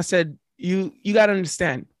telling him, I said, you gotta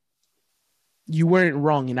understand, you weren't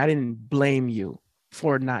wrong, and I didn't blame you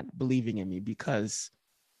for not believing in me, because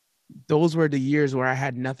those were the years where I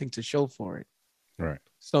had nothing to show for it. Right.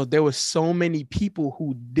 So there were so many people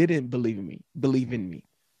who didn't believe in me.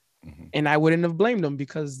 And I wouldn't have blamed them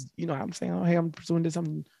because, you know, I'm saying, oh, hey, I'm pursuing this.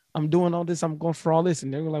 I'm doing all this. I'm going for all this.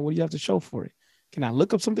 And they were like, what do you have to show for it? Can I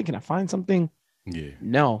look up something? Can I find something? Yeah.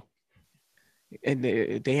 No. And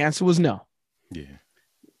the answer was no. Yeah.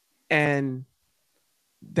 And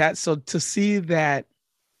so to see that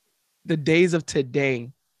the days of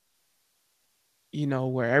today, you know,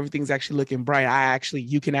 where everything's actually looking bright,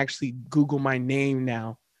 you can actually Google my name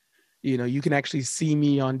now. You know, you can actually see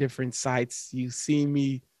me on different sites. You see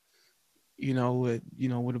me, I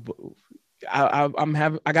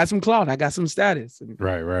got some clout, I got some status, and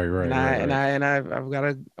Right. I've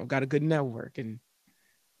got a good network, and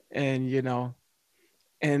you know,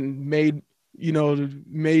 and made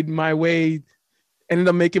my way, ended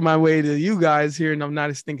up making my way to you guys here, and I'm not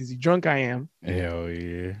as stink as you drunk I am. Hell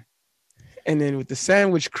yeah. And then with the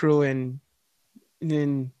sandwich crew, and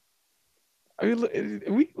then I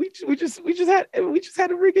mean, we just had a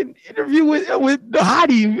freaking interview with the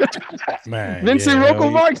hottie, Man, Vincent Rocco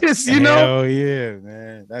Marcus. You know, hell yeah,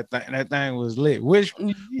 man, that thing was lit. Wish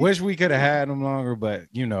we could have had him longer, but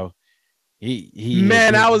you know, he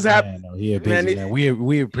man, I was happy. Man, he a busy man.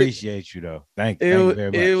 We appreciate you though. Thank you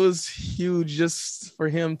very much. It was huge just for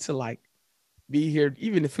him to like be here,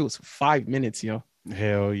 even if it was 5 minutes, yo.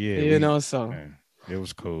 Hell yeah, you know. So man, it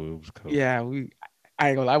was cool. Yeah, I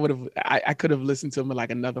ain't gonna lie, I could have listened to him in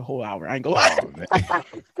like another whole hour. I ain't gonna lie.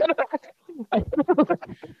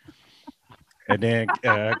 And then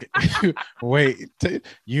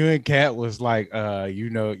you and Kat was like, you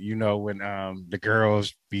know when the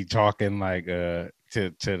girls be talking like to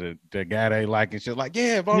the guy they like and shit, like,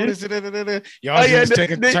 yeah, bonus, y'all just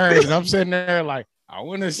taking turns, and I'm sitting there like, I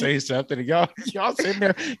want to say something, and y'all sitting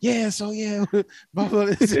there, yeah, so yeah, blah, blah,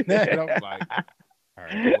 this and that. And I'm like, all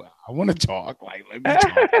right, well, I want to talk. Like, let me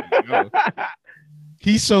talk. You know?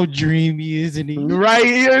 He's so dreamy, isn't he?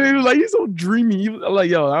 Right? Like, he's so dreamy. I was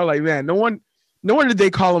like, man, no wonder they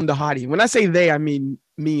call him the hottie. When I say they, I mean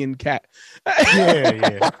me and Kat.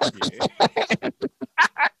 Yeah.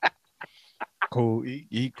 Cool.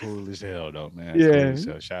 He cool as hell though, man. Yeah. Cool,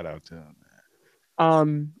 so shout out to him,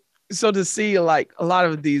 man. So to see like a lot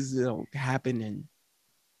of these, you know, happen, and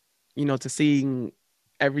you know, to seeing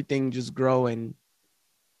everything just grow, and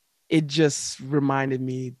it just reminded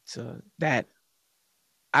me that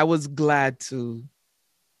I was glad to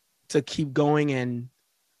keep going, and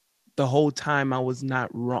the whole time I was not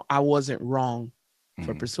wrong. I wasn't wrong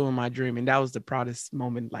for pursuing my dream, and that was the proudest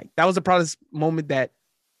moment. Like, that was the proudest moment that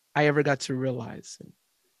I ever got to realize. And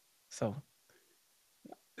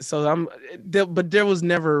but there was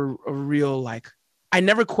never a real, like, I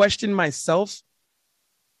never questioned myself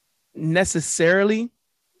necessarily,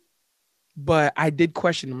 but I did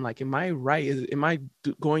question him. Like, am I right? Am I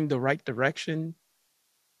going the right direction?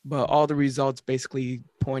 But all the results basically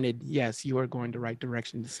pointed, yes, you are going the right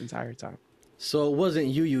direction this entire time. So it wasn't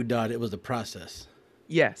you died, it was the process.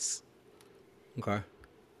 Yes. Okay.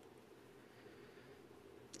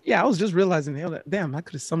 Yeah, I was just realizing, damn, I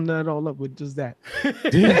could have summed that all up with just that.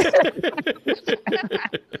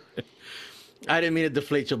 I didn't mean to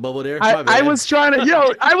deflate your bubble there. I was trying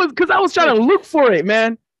to, I was trying to look for it,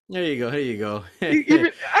 man. There you go. I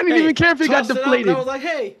didn't even care if it got deflated. I was like,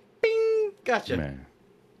 hey, bing, gotcha. Man.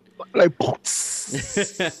 Like, so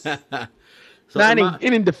it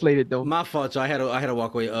didn't deflate it though. My fault. So I had to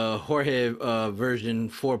walk away. Jorge version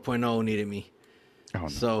 4.0 needed me. Oh, no.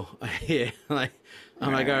 So yeah, like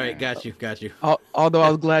I'm like, all right, got you. Although I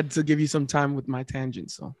was glad to give you some time with my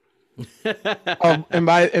tangent. So, and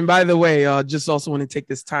by the way, just also want to take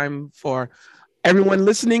this time for everyone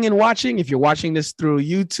listening and watching. If you're watching this through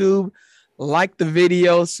YouTube, like the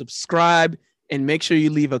video, subscribe, and make sure you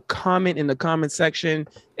leave a comment in the comment section.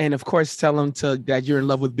 And of course, tell them that you're in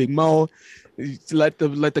love with Big Mo. Let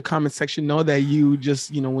the comment section know that you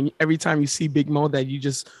just, you know, every time you see Big Mo, that you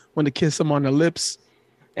just want to kiss him on the lips,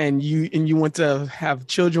 and you want to have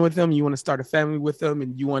children with him. You want to start a family with him,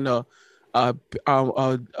 and you want a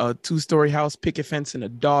 2-story house, picket fence, and a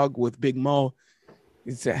dog with Big Mo.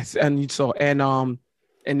 And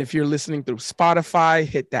if you're listening through Spotify,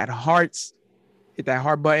 hit that heart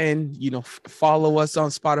button, you know, follow us on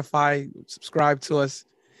Spotify, subscribe to us.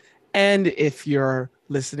 And if you're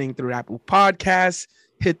listening through Apple Podcasts,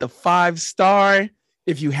 hit the 5-star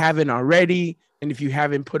if you haven't already. And if you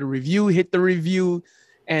haven't put a review, hit the review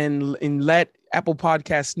and let Apple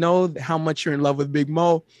Podcasts know how much you're in love with Big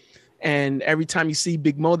Mo. And every time you see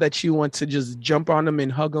Big Mo, that you want to just jump on him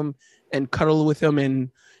and hug him and cuddle with him and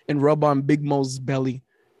rub on Big Mo's belly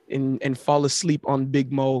and fall asleep on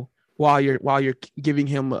Big Mo while you're giving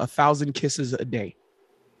him 1,000 kisses a day.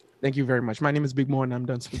 Thank you very much. My name is Big Mo, and I'm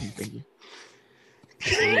done speaking. Thank you.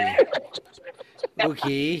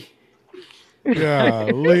 Okay.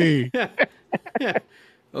 Golly.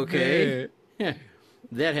 Okay.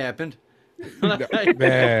 That happened.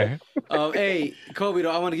 Man. Hey, Kobe,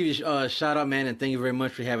 though, I want to give you a shout out, man, and thank you very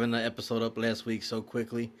much for having the episode up last week so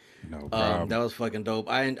quickly. No problem. That was fucking dope.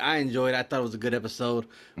 I enjoyed it. I thought it was a good episode.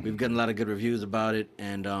 We've gotten a lot of good reviews about it,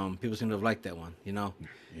 and people seem to have liked that one, you know?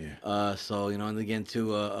 Yeah. So, you know, and again,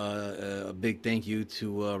 too, a big thank you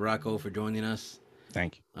to Rocco for joining us.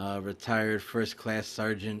 Thank you. Retired first class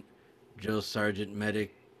sergeant, drill sergeant,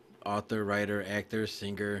 medic, author, writer, actor,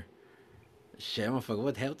 singer. Shit, motherfucker,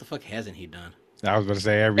 what the fuck hasn't he done? I was going to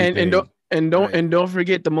say everything. Right. don't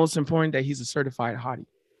forget the most important, that he's a certified hottie.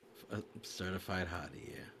 Certified hottie,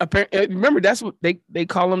 yeah. Remember, that's what they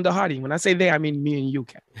call him, the hottie. When I say they, I mean me and you,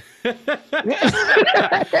 Cat.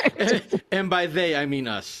 And by they, I mean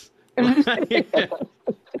us.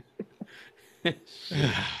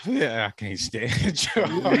 Yeah, I can't stand you.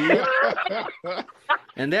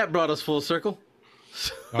 And that brought us full circle.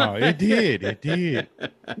 Oh, it did. It did.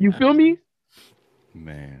 You feel me?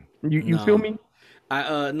 Man. You feel me?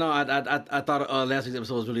 I thought last week's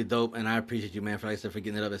episode was really dope, and I appreciate you, man, for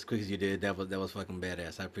getting it up as quick as you did. That was fucking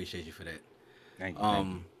badass. I appreciate you for that. Thank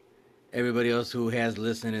you. Everybody else who has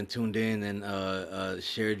listened and tuned in and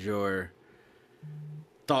shared your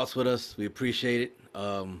thoughts with us, we appreciate it.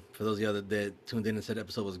 For those of you that tuned in and said the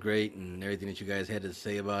episode was great and everything that you guys had to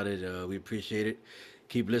say about it, we appreciate it.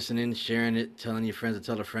 Keep listening, sharing it, telling your friends to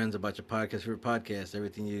tell their friends about your podcast, favorite podcast,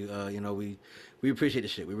 everything we appreciate the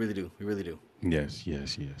shit. We really do. We really do. Yes.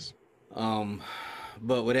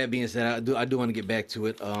 But with that being said, I do want to get back to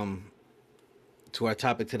it. To our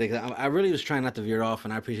topic today, 'cause I really was trying not to veer off,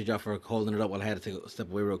 and I appreciate y'all for holding it up while I had to take a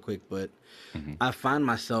step away real quick. But I find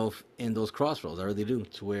myself in those crossroads. I really do,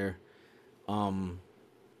 to where I'm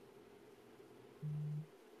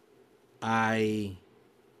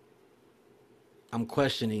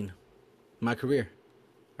questioning my career.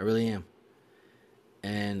 I really am.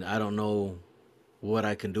 And I don't know what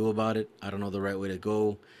I can do about it. I don't know the right way to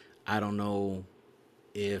go. I don't know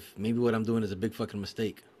if maybe what I'm doing is a big fucking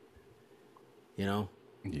mistake. You know?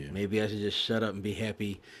 Yeah. Maybe I should just shut up and be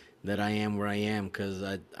happy that I am where I am, because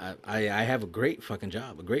I have a great fucking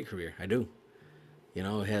job, a great career. I do. You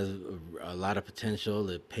know, it has a lot of potential.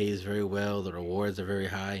 It pays very well. The rewards are very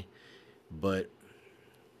high. But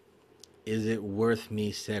is it worth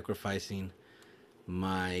me sacrificing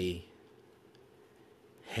my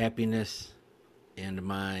happiness and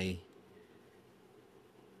my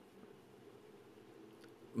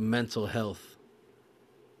mental health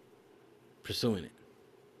pursuing it?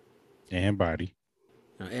 And body.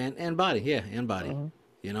 And body, yeah, and body. Uh-huh.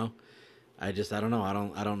 You know, I don't know. I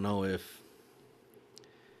don't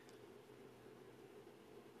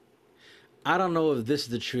know if this is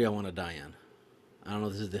the tree I want to die on. I don't know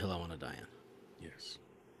if this is the hill I want to die on. Yes.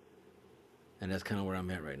 And that's kind of where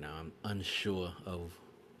I'm at right now. I'm unsure of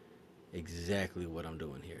exactly what I'm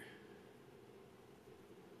doing here.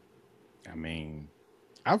 I mean,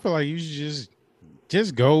 I feel like you should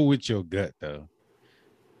just go with your gut, though.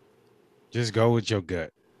 Just go with your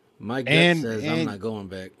gut. My gut says I'm not going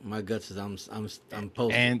back. My gut says I'm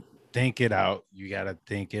posted. And think it out. You gotta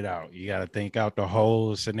think it out. You gotta think out the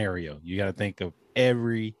whole scenario. You gotta think of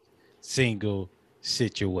every single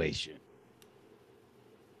situation,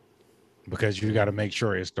 because you gotta make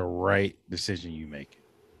sure it's the right decision you make.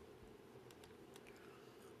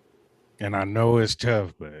 And I know it's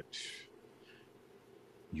tough, but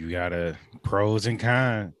you gotta pros and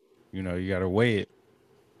cons. You know, you gotta weigh it.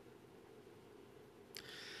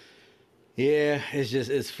 Yeah,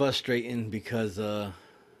 it's frustrating because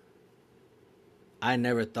I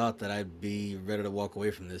never thought that I'd be ready to walk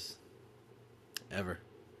away from this ever.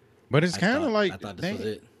 But it's kind of like I thought this was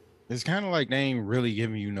it. It's kind of like they ain't really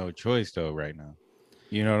giving you no choice though right now.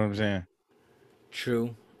 You know what I'm saying?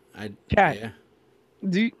 True. Cat.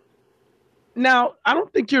 Yeah. Now, I don't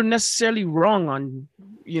think you're necessarily wrong on,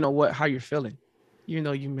 how you're feeling.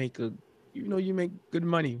 You make good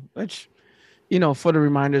money, which, for the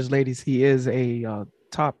reminders, ladies, he is a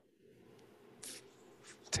top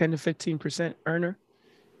 10 to 15% earner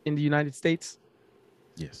in the United States.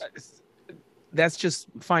 Yes. That's just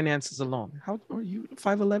finances alone. How are you?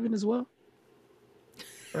 5'11" as well?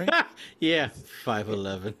 Right? Yeah,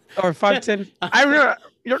 5'11". Or 5'10". I remember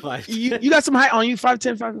you got some height on you,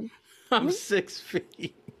 5'10", 5'11". I'm 6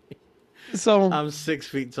 feet. So I'm 6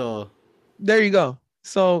 feet tall. There you go.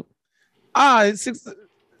 So it's 6.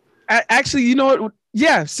 Actually, you know what?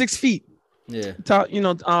 Yeah, 6 feet. Yeah. 6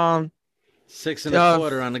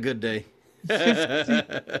 1/4 on a good day.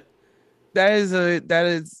 that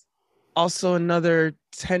is also another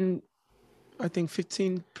 10, I think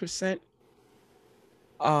 15%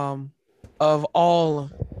 of all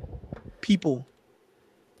people,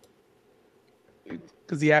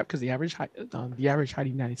 because the average height in the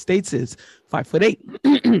United States is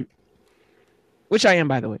 5'8", which I am,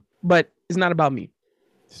 by the way, but it's not about me.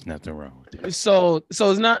 There's nothing wrong with that. So it's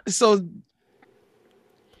not so.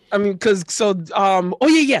 I mean, oh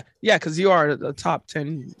yeah, because you are a top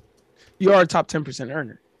 10. You are a top 10%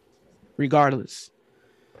 earner, regardless.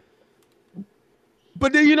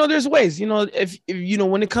 But then, there's ways. If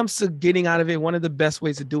when it comes to getting out of it, one of the best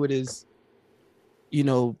ways to do it is,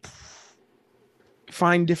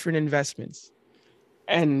 find different investments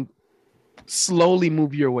and slowly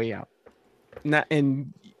move your way out.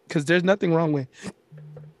 Because there's nothing wrong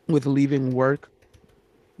with leaving work,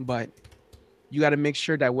 but you got to make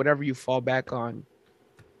sure that whatever you fall back on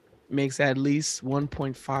makes at least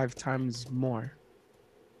 1.5 times more.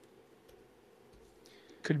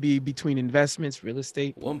 Could be between investments, real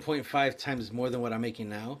estate. 1.5 times more than what I'm making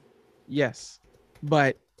now. Yes,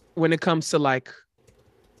 but when it comes to like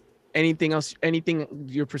anything else, anything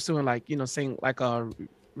you're pursuing, like saying like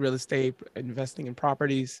real estate, investing in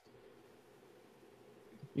properties,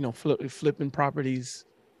 flipping properties,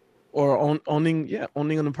 or owning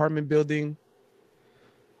an apartment building.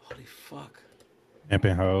 Holy fuck!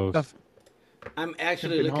 Pimping hoes. Stuff. I'm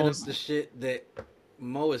actually Pimping looking hoes. up the shit that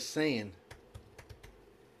Mo is saying.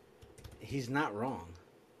 He's not wrong.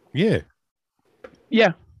 Yeah.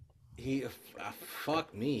 Yeah.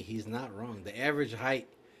 Fuck me. He's not wrong. The average height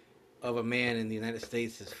of a man in the United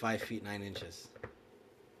States is 5 feet 9 inches.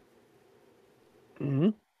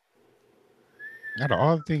 Mm-hmm. Out of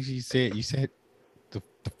all the things you said the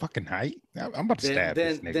fucking height. I'm about to stab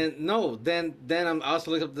this nigga. Then I'm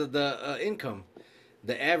also looking up the income.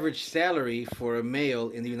 The average salary for a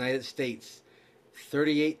male in the United States,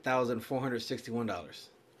 $38,461.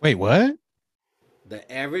 Wait, what?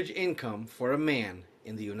 The average income for a man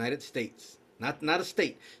in the United States, not a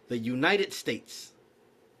state, the United States,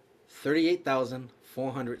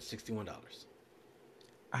 $38,461.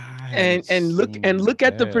 And look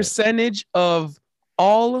at the percentage of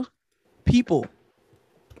all people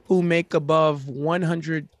who make above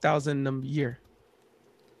 100,000 a year.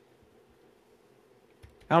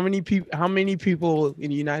 How many people in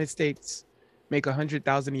the United States make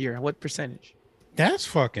 100,000 a year? What percentage? That's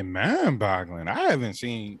fucking mind-boggling. I haven't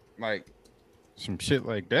seen like some shit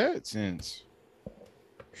like that since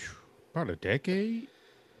about a decade.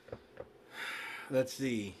 Let's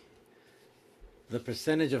see. The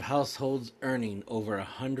percentage of households earning over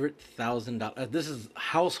 $100,000. This is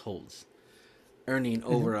households earning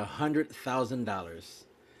over $100,000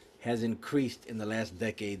 has increased in the last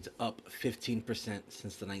decades, up 15%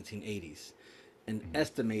 since the 1980s. An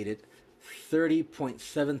estimated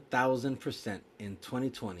 30.7% in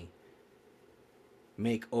 2020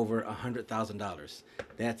 make over $100,000.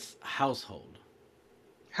 That's household.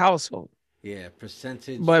 Household. Yeah,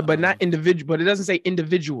 percentage. But not individual. But it doesn't say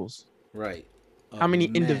individuals. Right. How many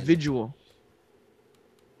men. individual?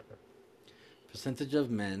 Percentage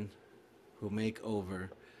of men who make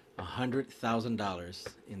over $100,000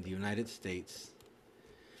 in the United States.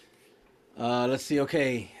 Let's see.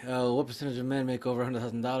 Okay, what percentage of men make over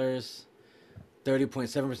 $100,000?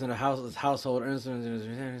 30.7% of household earns.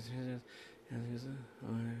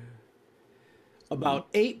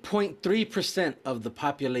 About 8.3% of the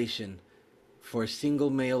population for single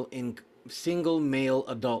male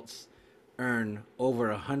adults earn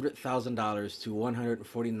over $100,000 to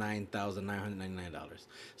 $149,999.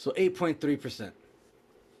 So 8.3%.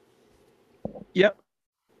 Yep.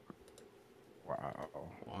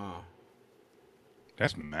 Wow.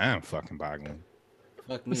 That's man fucking boggling.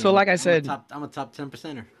 Fuck me. So like I said, I'm a top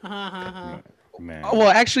 10%er. Man. Well,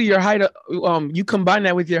 actually, your height, you combine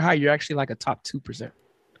that with your height, you're actually like a top 2%.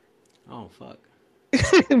 Oh fuck.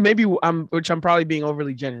 Maybe I'm probably being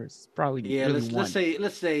overly generous. Probably. Yeah. Really Let's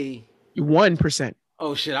say 1%.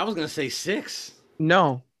 Oh shit! I was gonna say 6.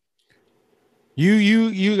 No.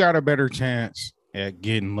 You got a better chance at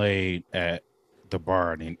getting laid at the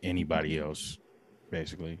bar than anybody else.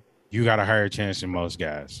 Basically, you got a higher chance than most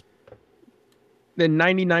guys. Than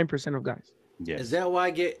 99% of guys. Yeah. Is that why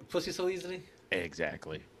I get pussy so easily?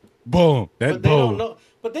 Exactly. Boom. That's But they boom. don't know.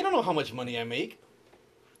 But they don't know how much money I make.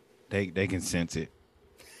 They can sense it.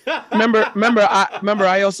 remember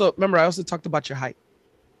I also talked about your height.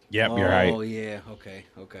 Yep, you're right. Oh yeah. Okay.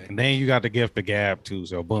 And then you got the gift of gab too.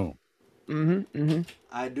 So boom.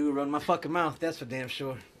 I do run my fucking mouth. That's for damn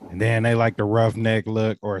sure. And then they like the roughneck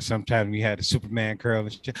look, or sometimes we had the Superman curl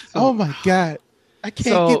and shit. Oh my god, I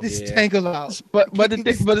can't get this tangle out. But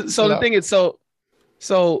the thing is, so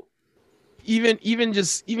even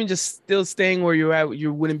just still staying where you're at,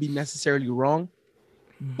 you wouldn't be necessarily wrong.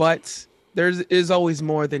 but is always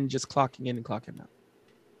more than just clocking in and clocking out.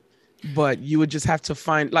 But you would just have to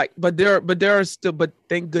find like, but there are still, but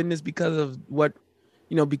thank goodness because of what,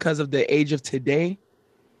 because of the age of today,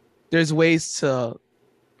 there's ways to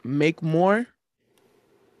make more,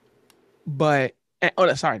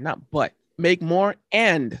 make more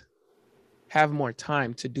and have more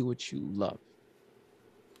time to do what you love.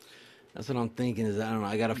 That's what I'm thinking. Is I don't know.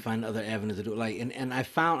 I gotta find other avenues to do it. Like, and I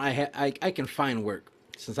found I can find work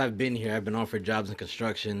since I've been here. I've been offered jobs in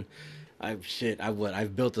construction. I've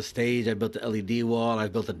built a stage. I built the LED wall.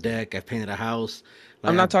 I've built a deck. I've painted a house.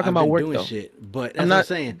 Like, I'm not talking about work doing though. Shit, but that's what I'm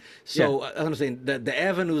saying. So as I'm saying, the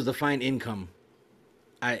avenues to find income,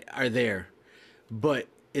 are there, but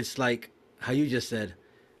it's like how you just said,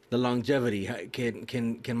 the longevity.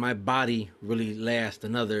 Can my body really last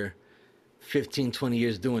another 15, 20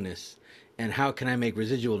 years doing this? And how can I make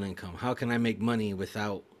residual income? How can I make money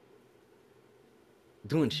without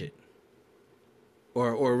doing shit?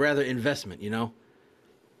 Or rather investment,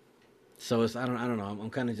 So I don't know. I'm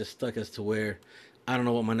kind of just stuck as to where I don't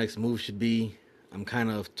know what my next move should be. I'm kind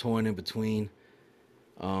of torn in between.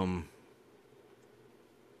 I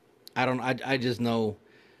just know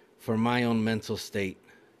for my own mental state,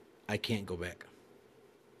 I can't go back.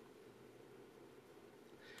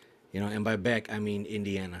 And by back I mean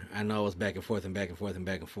Indiana. I know I was back and forth and back and forth and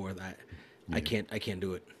back and forth. I can't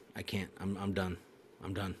do it. I can't. I'm done.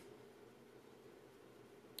 I'm done.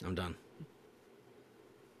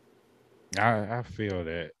 I feel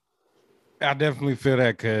that. I definitely feel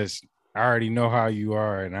that because I already know how you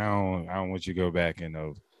are, and I don't want you to go back and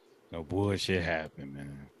no bullshit happen,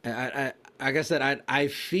 man. I like I said, I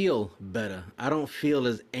feel better. I don't feel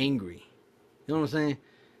as angry. You know what I'm saying?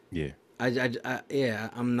 Yeah.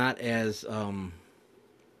 I'm not as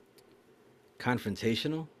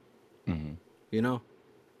confrontational. Mm-hmm.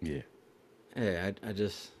 Yeah. Yeah, I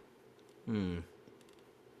just. Mm-hmm.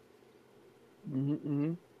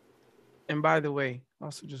 And by the way, I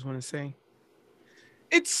also just want to say,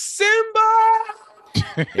 it's Simba.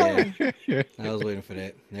 Yeah, I was waiting for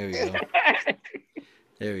that. There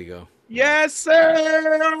we go. Yes, sir.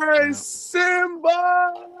 Yeah.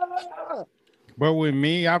 Simba. But with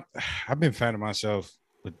me, I've been finding myself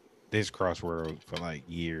with this crossword for like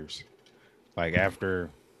years. Like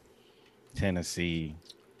after Tennessee,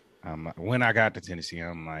 when I got to Tennessee,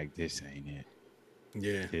 I'm like, this ain't it.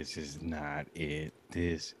 Yeah, this is not it.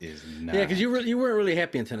 This is not. Yeah, because you weren't really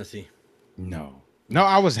happy in Tennessee. No,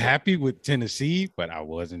 I was happy with Tennessee, but I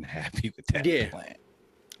wasn't happy with that plan.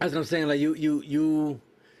 That's what I'm saying. Like you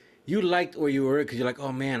liked where you were because you're like,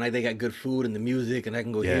 oh man, like they got good food and the music, and I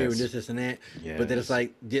can go here and this and that. Yes. But then it's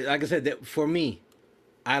like I said, that for me,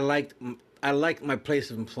 I liked my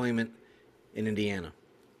place of employment in Indiana.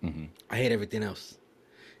 Mm-hmm. I hate everything else,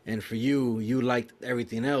 and for you liked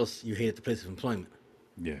everything else. You hated the place of employment.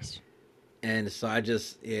 Yes. And so I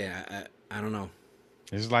just I don't know.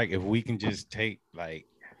 It's like if we can just take like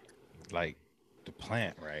the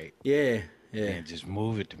plant, right? Yeah. And just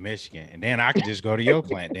move it to Michigan, and then I could just go to your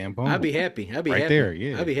plant. Then boom. I'd be happy. Right there.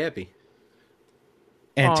 Yeah. I'd be happy.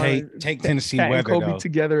 And take Tennessee weather Kobe though.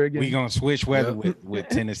 Together again. We gonna switch weather with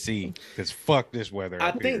Tennessee because fuck this weather.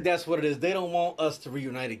 I think that's what it is. They don't want us to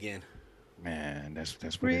reunite again. Man, that's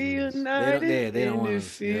what reunited. It is. They don't want it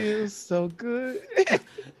feels so good.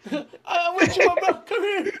 I want you, bro. Come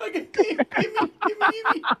here. Okay, give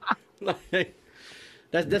me.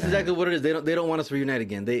 That's exactly what it is. They don't want us to reunite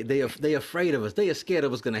again. They afraid of us. They are scared of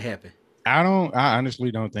what's gonna happen. I honestly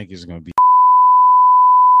don't think it's gonna be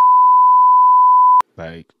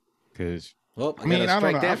like because. Well, I gotta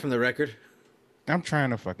strike that from the record. I'm trying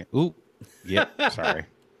to fucking sorry.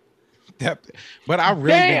 But I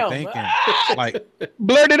really been thinking like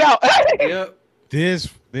blurt it out. Yep. This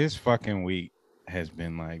fucking week has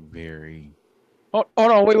been like very. Hold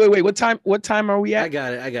on, wait. What time are we at? I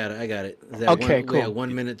got it. Okay, cool.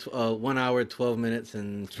 1 minute, 1 hour, 12 minutes,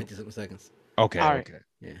 and 50-something seconds. Okay, all okay.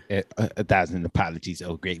 Right. Yeah. 1,000 apologies.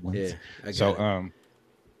 Oh, great ones. Yeah.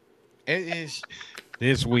 It is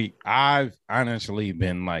this week. I've honestly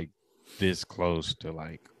been like this close to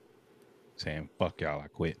like saying fuck y'all, I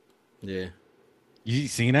quit. Yeah. You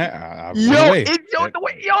seen that? Mm-hmm.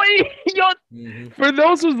 For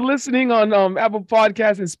those who's listening on Apple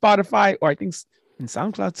Podcasts and Spotify, or I think in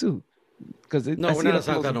SoundCloud too, because we're not on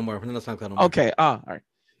SoundCloud no more. Okay, all right.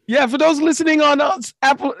 Yeah, for those listening on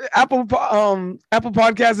Apple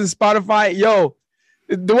Podcasts and Spotify,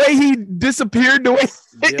 the way he disappeared, the way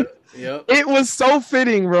it was so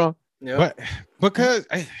fitting, bro. Yep. But because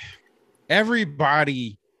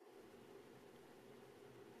everybody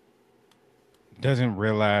doesn't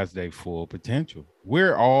realize their full potential.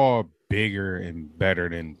 We're all bigger and better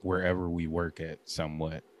than wherever we work at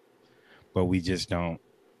somewhat. But we just don't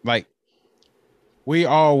like we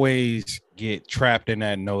always get trapped in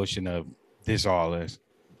that notion of this all is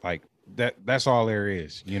like that's all there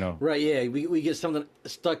is, you know. Right, yeah. We get something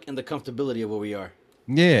stuck in the comfortability of where we are.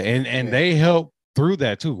 Yeah, and they help through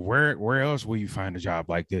that too. Where else will you find a job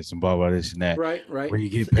like this and blah blah this and that? Right. Where you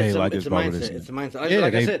get paid like this, blah blah this. It's a mindset. Yeah,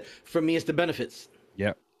 like I said, for me, it's the benefits.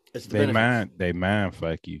 Yep. It's the benefits. They mind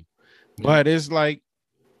fuck you. But it's like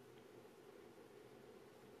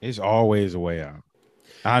it's always a way out.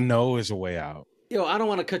 I know it's a way out. Yo, I don't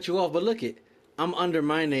want to cut you off, but look it. I'm under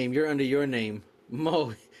my name. You're under your name.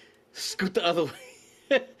 Mo, scoot the other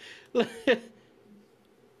way.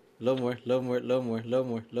 Low more.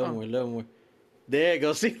 There you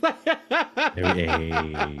go. See?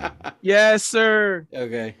 Hey. Yes, sir.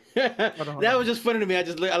 Okay. on. That was just funny to me. I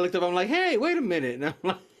looked up. I'm like, hey, wait a minute. And I'm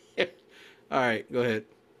like, all right, go ahead.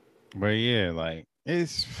 But yeah, like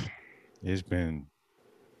it's been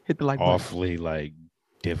Hit the like button. awfully like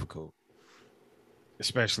difficult,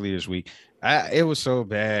 especially this week. It was so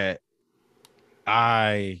bad.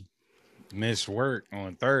 I missed work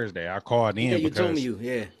on Thursday. I called in. Yeah, you because, told me you.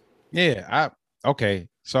 Yeah. Yeah. Okay.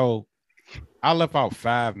 So I left out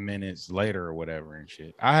 5 minutes later or whatever and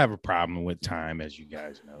shit. I have a problem with time, as you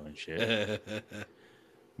guys know and shit.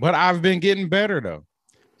 But I've been getting better though.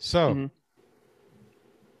 So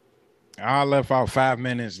I left out 5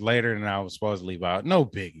 minutes later than I was supposed to leave out. No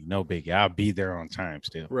biggie. I'll be there on time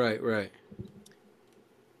still. Right.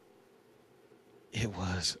 It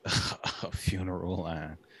was a funeral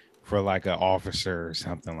line for like an officer or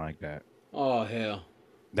something like that. Oh, hell.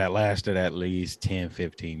 That lasted at least 10,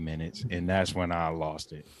 15 minutes. And that's when I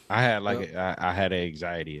lost it. I had I had an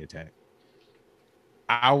anxiety attack.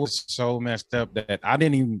 I was so messed up that I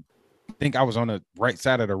didn't even think I was on the right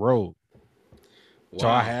side of the road. Wow. So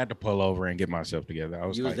I had to pull over and get myself together. I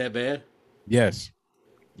was You was that bad? Yes.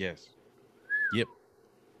 Yep.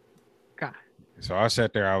 God. So I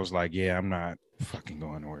sat there. I was like, yeah, I'm not fucking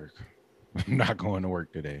going to work. I'm not going to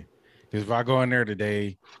work today. Because if I go in there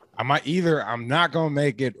today, I'm not going to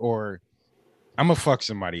make it or I'm going to fuck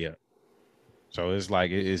somebody up. So it's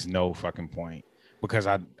like, it is no fucking point because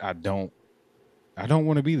I don't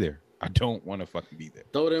want to be there. I don't want to fucking be there.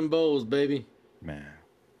 Throw them bows, baby. Man.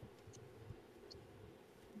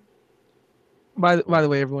 By the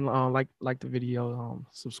way, everyone, like the video,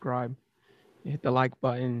 subscribe, hit the like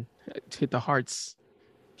button, hit the hearts,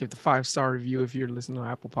 give the 5-star review if you're listening on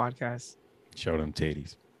Apple Podcasts. Show them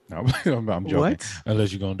titties. No, I'm joking. What?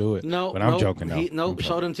 Unless you're gonna do it. No, but I'm joking. Nope.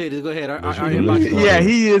 Show them titties. Go ahead. Yeah,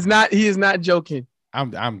 he is not joking.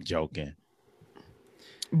 I'm joking.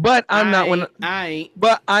 But I'm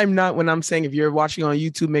not when I'm saying if you're watching on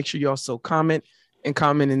YouTube, make sure you also comment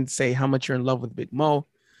and say how much you're in love with Big Mo.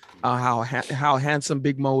 How handsome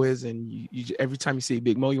Big Mo is, and you every time you see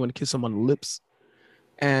Big Mo, you want to kiss him on the lips.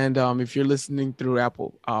 And if you're listening through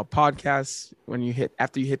Apple Podcasts,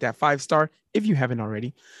 after you hit that 5-star, if you haven't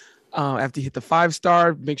already, after you hit the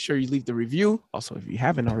 5-star, make sure you leave the review. Also, if you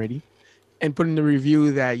haven't already, and put in the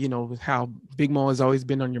review that how Big Mo has always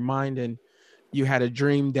been on your mind, and you had a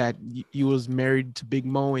dream that you was married to Big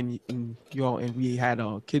Mo, and we had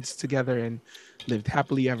kids together and lived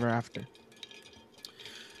happily ever after.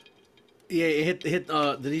 Yeah, hit.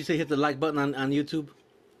 Did he say hit the like button on YouTube?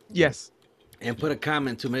 Yes. And put a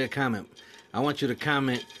comment to make a comment. I want you to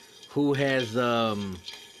comment who has the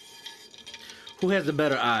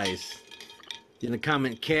better eyes. In the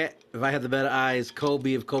comment, Cat, if I have the better eyes,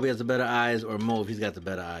 Kobe, if Kobe has the better eyes, or Mo, if he's got the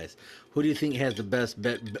better eyes. Who do you think has the best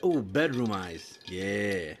bedroom eyes?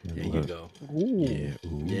 Yeah, there you go. Ooh.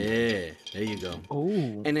 Yeah, there you go.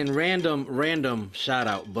 Ooh. And then random shout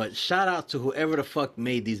out, but shout out to whoever the fuck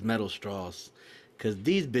made these metal straws, cause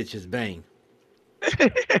these bitches bang.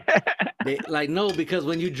 Because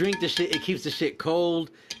when you drink the shit, it keeps the shit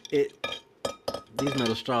cold. These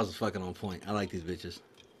metal straws are fucking on point. I like these bitches.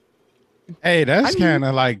 Hey, that's kind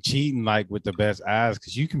of like cheating, like with the best eyes,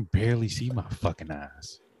 because you can barely see my fucking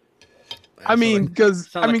eyes. Because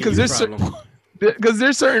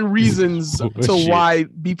there's certain reasons to why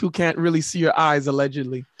people can't really see your eyes.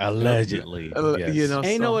 Allegedly. Yes.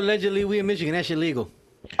 Ain't no allegedly. We in Michigan. That shit legal.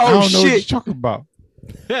 I don't know what you're talking about.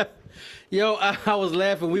 Yo, I was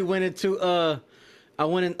laughing. We went into the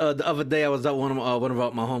other day. I was at one of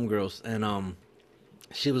my homegirls, and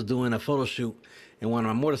she was doing a photo shoot and wanted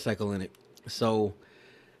my motorcycle in it. So,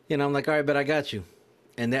 I'm like, all right, but I got you.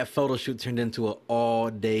 And that photo shoot turned into an all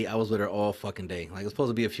day. I was with her all fucking day. Like, it was supposed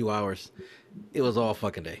to be a few hours. It was all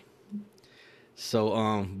fucking day.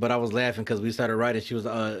 So, but I was laughing because we started riding. She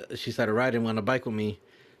started riding on the bike with me,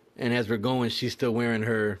 and as we're going, she's still wearing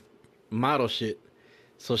her model shit.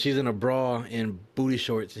 So she's in a bra and booty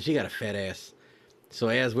shorts, and she got a fat ass. So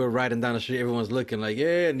as we're riding down the street, everyone's looking like,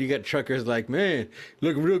 yeah, and you got truckers like, man,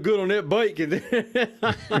 looking real good on that bike. And then,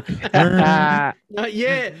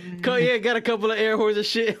 yeah, got a couple of air horns and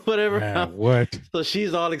shit, whatever. Man, what? So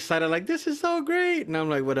she's all excited, like, this is so great. And I'm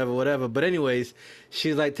like, whatever. But anyways,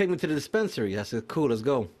 she's like, take me to the dispensary. I said, cool, let's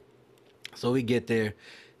go. So we get there,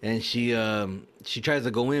 and she tries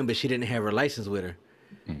to go in, but she didn't have her license with her.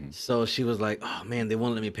 Mm-hmm. So she was like, oh, man, they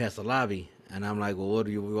won't let me pass the lobby. And I'm like, well, what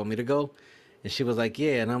do you want me to go? And she was like,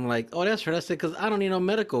 yeah. And I'm like, oh, that's right. I said, because I don't need no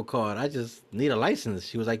medical card. I just need a license.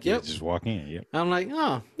 She was like, yep. Yeah, just walk in, yep. I'm like,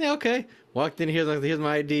 oh, yeah, okay. Walked in, here's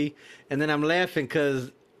my ID. And then I'm laughing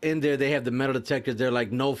because in there they have the metal detectors. They're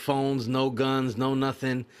like, no phones, no guns, no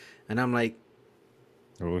nothing. And I'm like,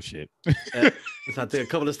 oh, shit. so I took a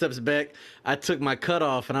couple of steps back. I took my cut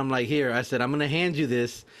off, and I'm like, here. I said, I'm going to hand you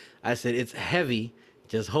this. I said, it's heavy.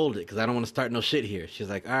 Just hold it because I don't want to start no shit here. She's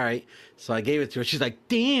like, all right. So I gave it to her. She's like,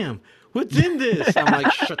 damn. What's in this? I'm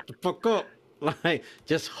like, shut the fuck up. Like,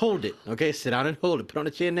 just hold it. Okay, sit down and hold it. Put it on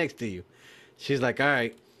the chair next to you. She's like, all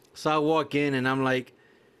right. So I walk in and I'm like,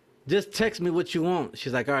 just text me what you want.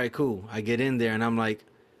 She's like, all right, cool. I get in there and I'm like,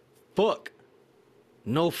 fuck.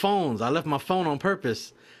 No phones. I left my phone on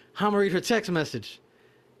purpose. How am I read her text message?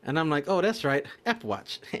 And I'm like, oh, that's right. Apple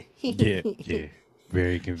Watch. Yeah.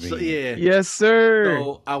 Very convenient. So, yeah. Yes, sir.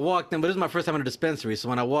 So I walked in, but this is my first time in the dispensary. So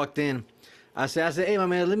when I walked in, I said, hey, my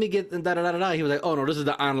man, let me get da-da-da-da-da. He was like, oh, no, this is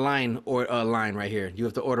the online line right here. You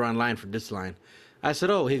have to order online for this line. I said,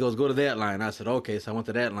 oh, he goes, go to that line. I said, okay, so I went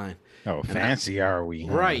to that line. Oh, fancy are we?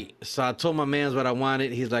 Huh? Right. So I told my man's what I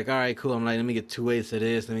wanted. He's like, all right, cool. I'm like, let me get 2/8 of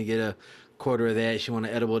this. Let me get a quarter of that. She want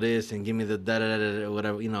to edible this and give me the da-da-da-da,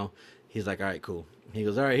 whatever, you know. He's like, all right, cool. He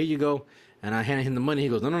goes, all right, here you go. And I handed him the money. He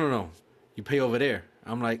goes, no. You pay over there.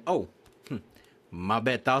 I'm like, oh. My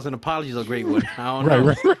bad. 1,000 apologies are great one. I don't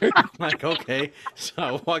know. Right. I'm like, okay.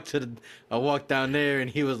 So I walked down there and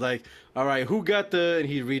he was like, all right, who got and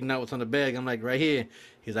he's reading out what's on the bag. I'm like, right here.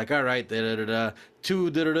 He's like, all right, two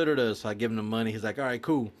da-da-da-da-da. So I give him the money. He's like, all right,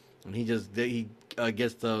 cool. And he gets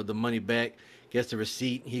the money back, gets the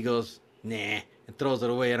receipt. He goes, nah, and throws it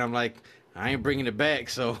away. And I'm like, I ain't bringing it back.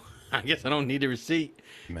 So I guess I don't need the receipt.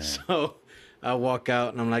 Man. So I walk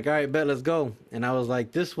out and I'm like, all right, bet, let's go. And I was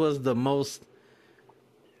like, this was the most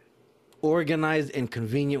organized and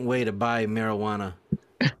convenient way to buy marijuana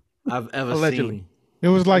I've ever seen. It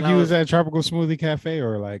was like you was at Tropical Smoothie Cafe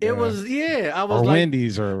or like it was, yeah. I was or like,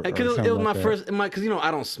 Wendy's or because it was like my that. first, because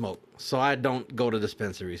I don't smoke, so I don't go to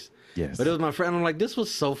dispensaries. Yes, but it was my friend. I'm like, this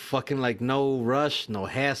was so fucking like no rush, no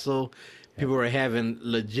hassle. People were having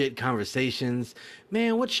legit conversations.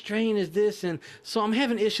 Man, what strain is this? And so I'm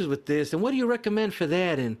having issues with this. And what do you recommend for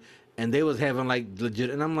that? And they was having like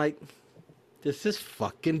legit. And I'm like, this is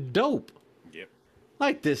fucking dope. Yep.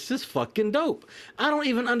 Like, this is fucking dope. I don't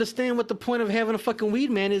even understand what the point of having a fucking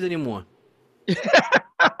weed man is anymore.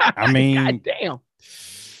 I mean, God damn.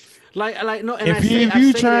 Like no. And if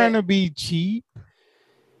you trying to be cheap,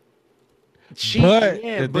 but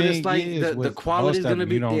it's like the quality is gonna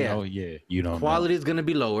be you don't quality know. is gonna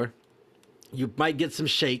be lower. You might get some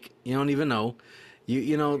shake. You don't even know.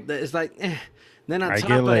 You know it's like. Then on top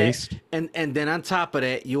of that, and then on top of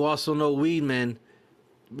that, you also know weed men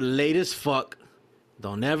late as fuck,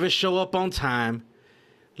 don't ever show up on time.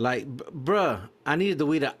 Like, bruh, I needed the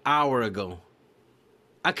weed an hour ago.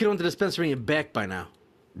 I could have went to the dispensary and back by now.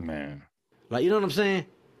 Man. Like, you know what I'm saying?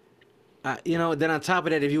 Then on top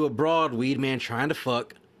of that, if you a broad weed man trying to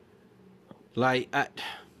fuck, like,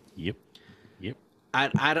 Yep.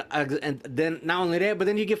 And then not only that, but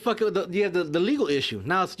then you get fucking you have the legal issue.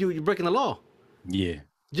 Now it's you're breaking the law. Yeah.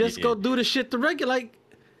 Just go do the shit the regular, like,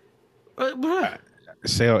 bruh.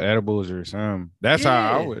 Sell edibles or something. That's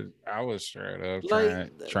how I was straight up trying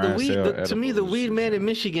to sell edibles. To me, the weed man in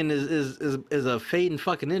Michigan is a fading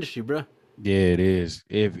fucking industry, bro. Yeah, it is.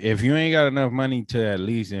 If you ain't got enough money to at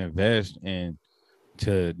least invest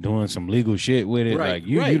into doing some legal shit with it, like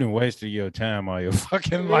you done wasted your time all your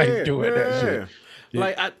fucking life doing that shit.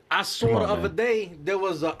 Like I saw the other day there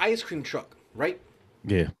was an ice cream truck, right?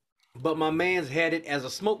 Yeah. But my man's had it as a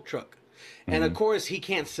smoke truck. And of course he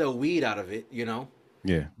can't sell weed out of it, you know?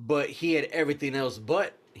 Yeah. But he had everything else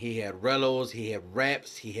but. He had rellos, he had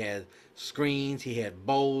wraps, he had screens, he had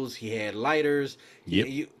bowls, he had lighters. Yep.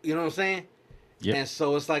 You know what I'm saying? Yep. And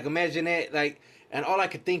so it's like, imagine that, like, and all I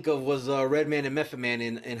could think of was Redman and Method Man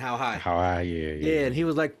in How High. How High, yeah. Yeah, and he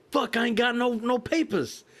was like, fuck, I ain't got no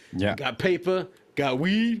papers. Yeah. Got paper, got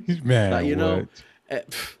weed. Man, like, you know.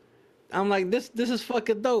 I'm like, this is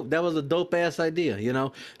fucking dope. That was a dope ass idea, you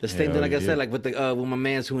know. The same thing, Hell like I yeah. said, like with the with my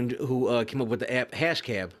man's who came up with the app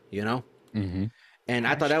Hashcab, you know. Mm-hmm. And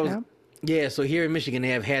I thought that was Hashcab? yeah. So here in Michigan, they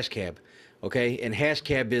have Hashcab, okay. And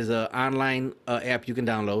Hashcab is a online app you can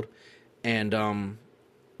download, and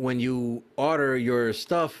when you order your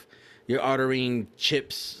stuff, you're ordering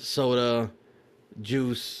chips, soda,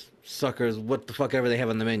 juice, suckers, what the fuck ever they have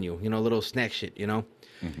on the menu, you know, little snack shit, you know.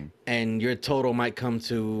 Mm-hmm. And your total might come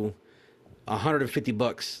to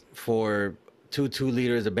 $150 for 2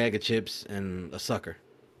 liters, a bag of chips, and a sucker.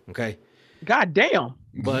 Okay, God damn.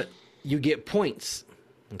 but you get points.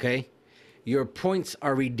 Okay, your points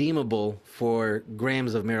are redeemable for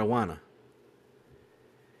grams of marijuana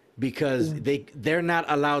because they're not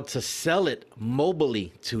allowed to sell it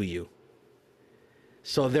mobily to you.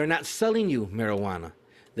 So they're not selling you marijuana.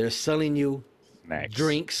 They're selling you Snacks.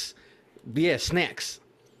 drinks, yeah, snacks.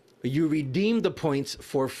 You redeem the points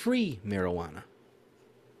for free marijuana.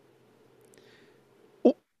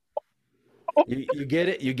 You get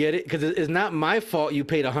it? You get it? Because it's not my fault you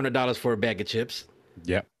paid $100 for a bag of chips.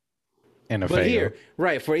 Yep. And a But Faygo. here,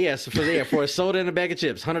 right, for a soda and a bag of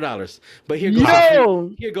chips, $100. But here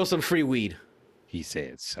Yo! here goes some free weed. He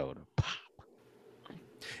said soda.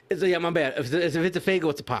 Yeah, my bad. If it's a Faygo,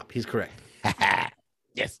 it's a pop. He's correct.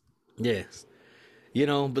 Yes. Yes. You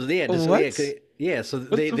know, but yeah, What? so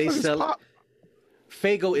What they the fuck is sell pop?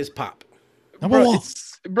 Faygo is pop.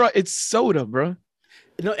 Bro, it's soda, bro.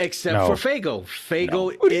 No, except No. for Faygo.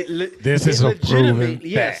 Faygo, This is a proven legitimately-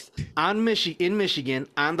 yes. fact. In Michigan,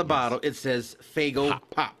 on the bottle, it says Faygo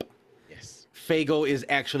pop. Yes. Faygo is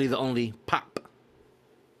actually the only pop.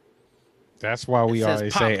 That's why we It says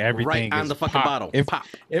always pop say everything right on is the fucking pop. bottle. If Pop.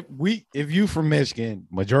 if you from Michigan,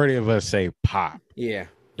 majority of us say pop. Yeah.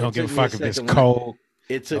 Don't It give a took me fuck if it's second when- cold.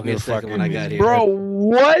 It took Don't me a give a second fuck when I if got it's- here. Bro,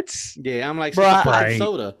 what? Yeah, I'm like, Bro, it's Sprite.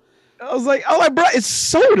 soda. I was like, bro, it's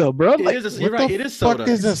soda, bro. It Like, is. What You're right. the It is fuck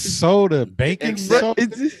soda. is a soda? Bacon Except- soda?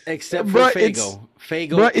 it's Except Bro, for it's- Faygo.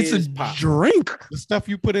 Faygo bro, it's is a pop. drink. The stuff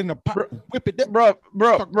you put in the pot. Whip it. Bro,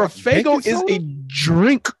 Talk about Faygo baking is soda? a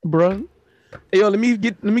drink, bro. Hey, yo, let me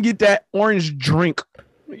get that orange drink.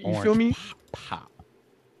 You feel me? Pop.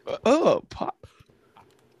 Pop.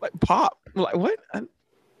 Like pop. Like what?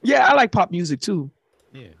 Yeah, I like pop music too.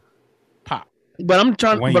 Yeah. Pop. But I'm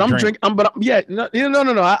trying. When But you I'm drink. drinking. Yeah, no.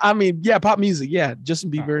 I mean, yeah, pop music. Yeah,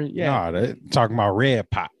 Justin Bieber. Yeah, Nah, they talking about red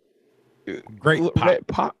pop. Grape pop. Red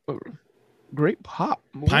pop. Great pop.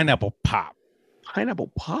 Pineapple pop.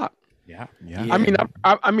 Pineapple pop. Yeah. Yeah. I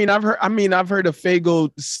mean, I've heard of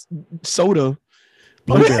Faygo soda.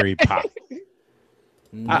 Blueberry pop.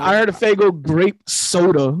 No. I heard of Faygo grape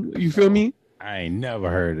soda. You feel me? I ain't never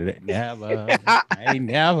heard of that. Never. I ain't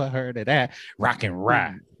never heard of that. Rock and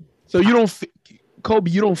ride. So you don't,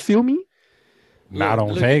 Kobe. You don't feel me? Not on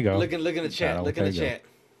look, Faygo. Look in the Not chat. on Look in the Faygo. chat.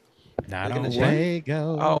 Not look in on the chat.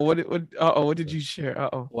 Faygo. Oh, what did you share?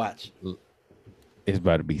 Watch. It's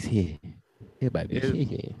about to be here. It's about to be It-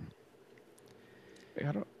 here.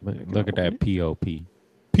 I don't. Look at that POP.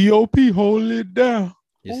 POP, hold it down.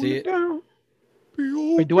 You see it? Down.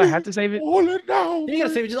 POP, Wait, do I have to save it? hold it down? You ain't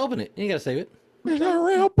gotta save it. Just open it. You ain't gotta save it. It's that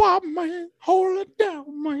real pop, man. Hold it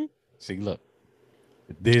down, man. See, look.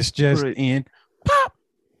 This just Right. in. Pop.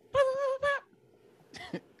 Pop, pop,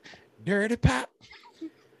 pop. Dirty pop.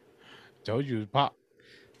 Told you it was pop.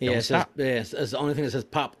 Yeah, Don't it says, stop. yeah, it's the only thing that says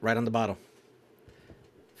pop right on the bottle.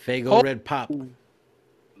 Faygo Oh. red pop.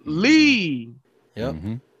 Lee. Yep.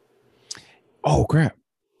 Mhm. Oh, crap.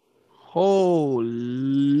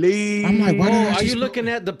 Holy. I'm like, why did I Are you just- looking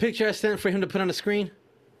at the picture I sent for him to put on the screen?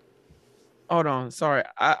 Hold on. Sorry.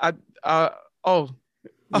 Yeah.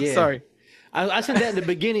 Sorry. I sent that in the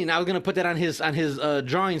beginning. I was gonna put that on his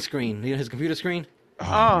drawing screen, his computer screen. Oh,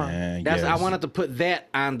 Ah, man, That's I yes. wanted to put that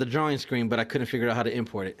on the drawing screen, but I couldn't figure out how to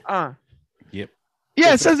import it. Yep.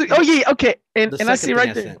 Yeah, it says it. Oh yeah, okay. And The I second see thing right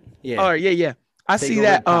I there. sent. Yeah. Oh yeah. I see Faygo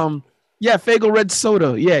that. Red Pop. Yeah, Faygo red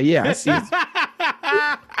soda. Yeah, I see it.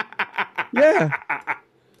 Yeah.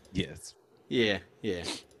 Yes. yeah.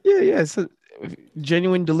 Yeah. It's a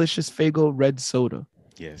genuine, delicious Faygo red soda.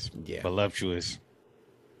 Yes. Yeah. Voluptuous.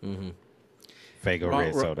 Mm-hmm. Faygo Wrong-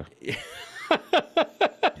 red wrong- soda.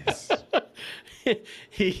 Yes.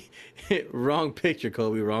 He wrong picture,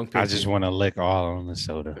 Kobe. Wrong picture. I just want to lick all on the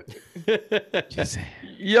soda. Just saying.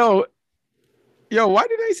 Yo, why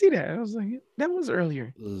did I see that? I was like, that was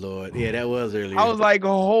earlier. Lord, yeah, that was earlier. I was like,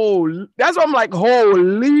 that's what I'm like,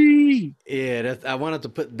 holy. yeah, I wanted to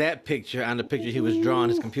put that picture on the picture he was drawing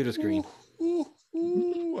his computer screen.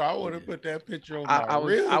 Ooh, I would have put that picture on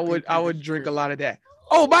I would drink a lot of that.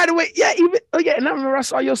 Oh, by the way, and I remember I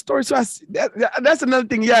saw your story. So that's another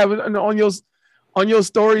thing. Yeah, on on your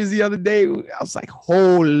stories the other day. I was like,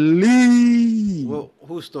 holy. Well,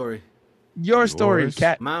 whose story? Your story, Yours?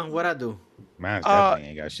 Cat. Man, what I do? Mine's Uh, definitely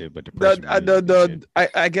ain't got shit but depression.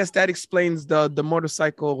 I guess that explains the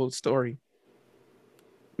motorcycle story.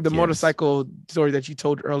 The Yes. motorcycle story that you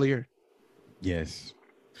told earlier. Yes.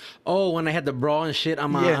 Oh, when I had the brawl and shit.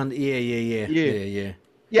 Yeah.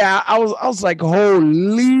 Yeah, I was like,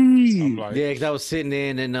 holy. I'm like, Yeah, because I was sitting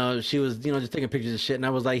there and she was, just taking pictures of shit. And I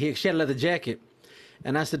was like, here, she had a leather jacket.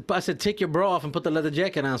 And I said, take your bra off and put the leather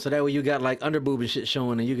jacket on. So that way you got like underboob and shit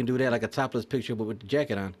showing. And you can do that like a topless picture, but with the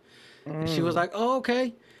jacket on. And she was like, oh,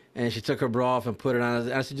 okay. And she took her bra off and put it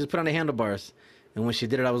on. I said, just put on the handlebars. And when she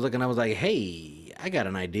did it, I was like, hey, I got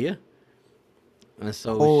an idea. And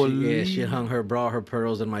so she hung her bra, her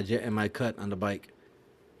pearls, and my cut on the bike.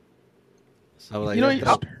 So I was like,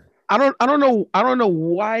 I don't know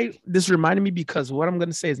why this reminded me, because what I'm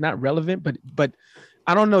gonna say is not relevant, but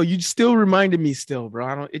I don't know. You still reminded me, bro.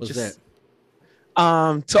 I don't. It what's just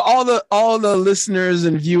that? to all the listeners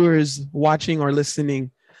and viewers watching or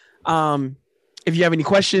listening, if you have any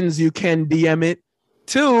questions, you can DM it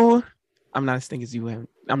to. I'm not as think as you am.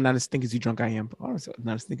 I'm not as think as you drunk I am. I'm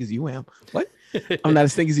not as think as you am. What? I'm not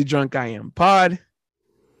as think as you drunk I am. Pod.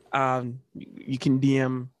 You can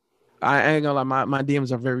DM. I ain't gonna lie, my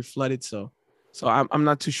DMs are very flooded, so I'm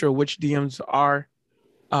not too sure which DMs are.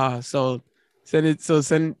 So send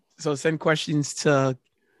questions to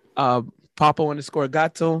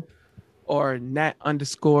Papo_Gato or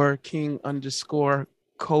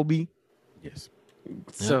Nat_King_Kobe. yes.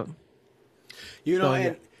 So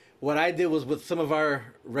And what I did was with some of our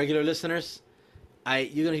regular listeners,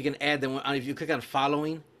 you can add them if you click on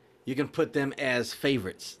following, you can put them as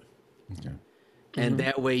favorites. Okay. And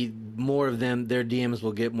that way, more of them, their DMs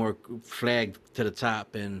will get more flagged to the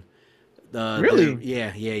top. And really,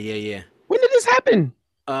 yeah. When did this happen?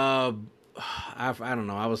 I don't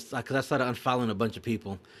know. Because I started unfollowing a bunch of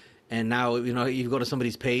people, and now you go to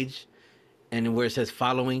somebody's page, and where it says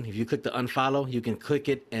following, if you click the unfollow, you can click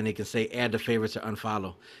it, and it can say add to favorites or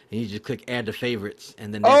unfollow, and you just click add to favorites,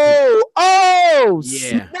 and then yeah,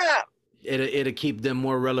 snap. It'll keep them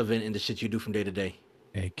more relevant in the shit you do from day to day.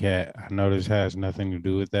 Hey, Cat, I know this has nothing to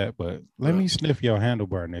do with that, but let me sniff your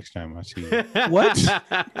handlebar next time I see you. What?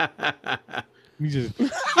 You just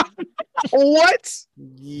What?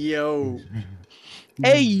 Yo.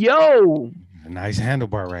 Hey, yo. a nice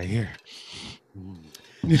handlebar right here.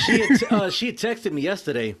 She had texted me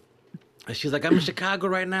yesterday. And she's like, I'm in Chicago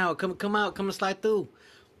right now. Come out, come and slide through.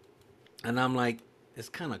 And I'm like, it's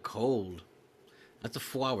kind of cold. That's a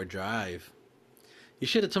 4-hour drive. You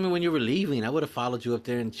should have told me when you were leaving. I would have followed you up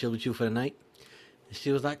there and chilled with you for the night. And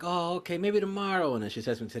she was like, oh, okay, maybe tomorrow. And then she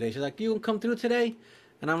texted me today. She's like, you gonna come through today?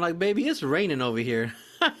 And I'm like, baby, it's raining over here.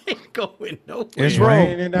 I ain't going nowhere. It's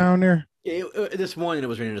raining down there. Yeah, this morning it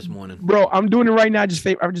was raining this morning. Bro, I'm doing it right now. I just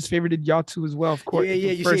favorited y'all two as well, of course. Yeah,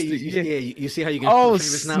 you see how you can oh, put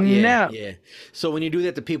favorites now? snap. Yeah. So when you do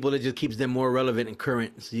that to people, it just keeps them more relevant and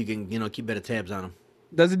current, so you can keep better tabs on them.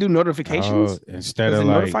 Does it do notifications? Instead Does of it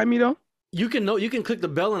notify me though? You can click the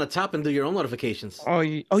bell on the top and do your own notifications. Oh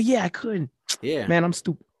yeah, I could. Yeah. Man, I'm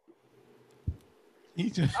stupid. he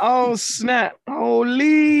just Oh snap!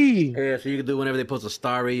 Holy! Yeah, so you can do whenever they post a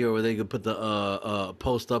story, or they could put the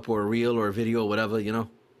post up or a reel or a video or whatever, okay, Yo,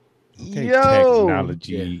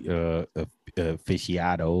 technology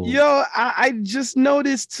aficionado. yo, I just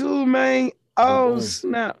noticed too, man. Oh Boom.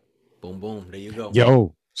 snap! Boom, boom. There you go.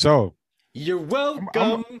 Yo, so You're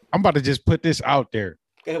welcome. I'm about to just put this out there.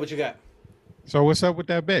 Go ahead, what you got? So what's up with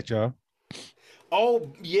that bet, y'all? Oh,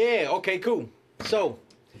 yeah. Okay, cool. So,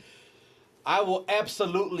 I will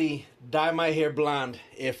absolutely dye my hair blonde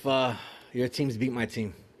if your teams beat my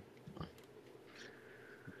team.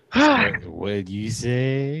 What you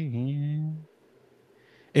say?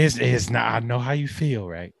 It's not. I know how you feel,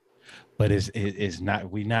 right? But it's not.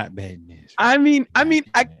 We not betting this. I mean, I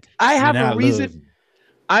have a reason. Losing.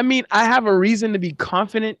 I mean, I have a reason to be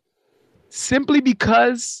confident, simply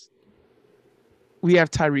because we have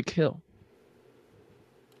Tyreek Hill.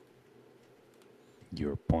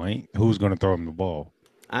 Your point. Who's gonna throw him the ball?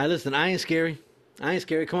 Listen, I ain't scary.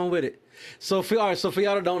 Come on with it. So for y'all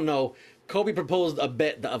that don't know, Kobe proposed a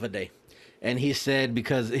bet the other day. And he said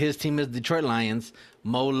because his team is Detroit Lions,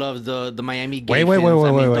 Mo loves the Miami Dolphins.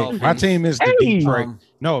 Wait. My team is the Hey. Detroit.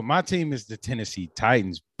 No, my team is the Tennessee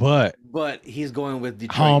Titans, but But he's going with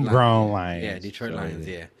Detroit homegrown Lions. Yeah, Detroit So, Lions.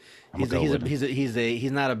 Yeah, I'ma go with him.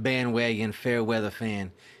 he's not a bandwagon fair weather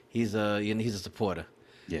fan. He's a supporter.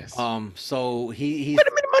 Yes. So he's Wait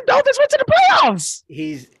a minute, my Dolphins went to the playoffs.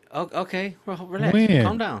 okay. Well, relax. When?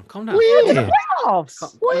 Calm down. We went to the playoffs.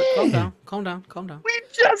 Calm down. We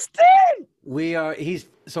just did.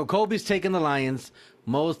 So Kobe's taking the Lions,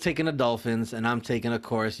 Mo's taking the Dolphins, and I'm taking, of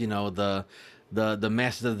course, the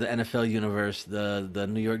masters of the NFL universe, the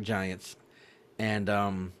New York Giants.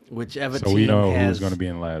 And whichever So team we know has who's going to be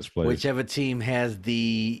in last place. whichever team has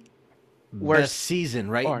the Worst best season,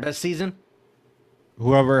 right? part. Best season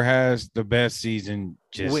Whoever has the best season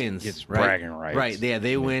just wins, gets right? bragging rights. Right. Yeah,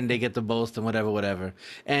 they win, they get the boast and whatever.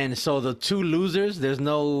 And so the two losers, there's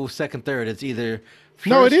no second, third. It's either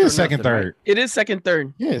No, it first or is second, nothing, right? third. It is second,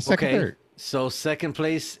 third. Yeah, it's second, Okay. third. So second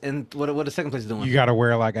place, and what is second place doing? You got to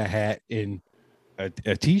wear like a hat and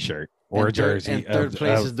a t-shirt or a And third- jersey. And third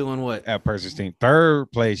place of is doing what? a person's team.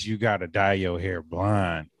 Third place, you got to dye your hair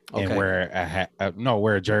blonde and Okay. wear a hat.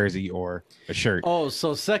 Wear a jersey or a shirt Oh,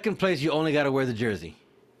 so second place, you only got to wear the jersey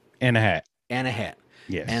and a hat. and a hat.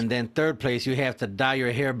 Yes. And then third place, you have to dye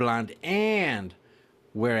your hair blonde and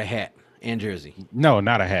wear a hat and jersey. No,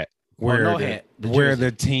 not a hat. Wear no the, hat, the wear jersey.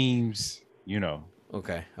 the teams.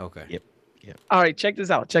 Okay. Yep. All right, check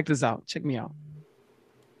this out. Check me out.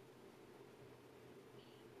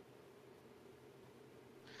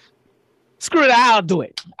 Screw it, I'll do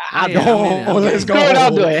it. I'll do Yeah, it. I'm in it. I'm let's in. go. Screw it,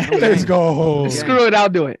 I'll do it. Let's go. Yeah. Screw it, I'll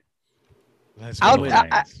do it. Let's I'll, go. I,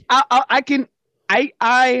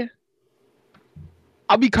 Lions.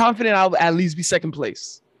 I'll be confident I'll at least be second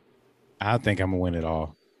place. I think I'm gonna win it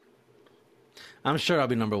all. I'm sure I'll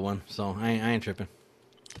be number one, so I ain't tripping.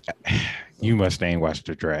 You must ain't watched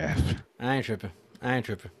the draft. I ain't tripping.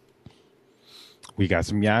 We got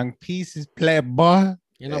some young pieces, play boy.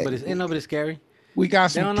 Ain't nobody scary. We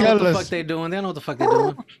got They some don't know what the fuck killers. they doing. They don't know what the fuck they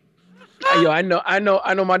doing. Yo, I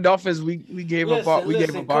know my Dolphins. We gave up our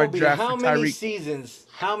Kobe, draft how for many Tyreek.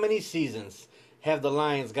 How many seasons have the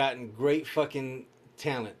Lions gotten great fucking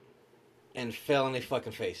talent and fell in their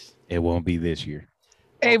fucking face? It won't be this year.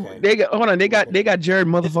 Hey, Okay. they got Jared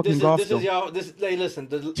motherfucking Goff. This is y'all. Hey, listen.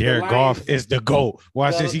 Jared Goff is the GOAT.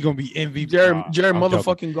 Watch the- this. He gonna be MVP. Jared I'm joking.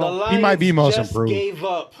 motherfucking The Goff. Lions He might be most just improved. gave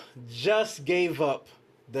up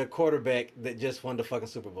the quarterback that just won the fucking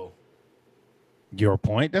Super Bowl. Your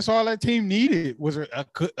point. That's all that team needed was a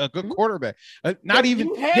good quarterback. Not even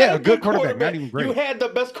You had a good quarterback. Not even great. You had the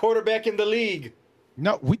best quarterback in the league.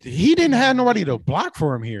 No, he didn't have nobody to block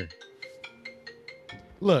for him here.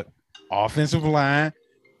 Look, offensive line,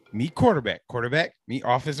 meet quarterback, meet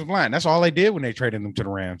offensive line. That's all they did when they traded them to the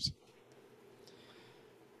Rams.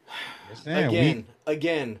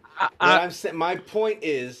 Again. What I'm saying, my point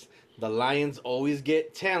is the Lions always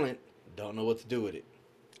get talent, don't know what to do with it.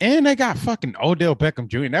 And they got fucking Odell Beckham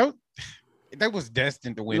Jr. That was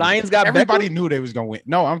destined to win. Lions got everybody Beckham? knew they was gonna win.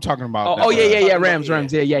 No, I'm talking about. Yeah, Rams.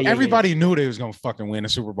 Yeah. Everybody knew they was gonna fucking win the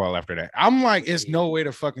Super Bowl after that. I'm like, it's no way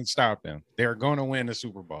to fucking stop them. They're gonna win the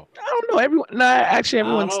Super Bowl. I don't know. Everyone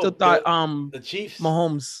know, still thought The Chiefs.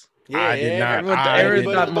 Mahomes. I did not. Everyone, I everyone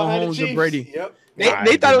did thought not. Mahomes or Brady. Yep.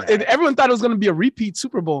 They thought everyone thought it was gonna be a repeat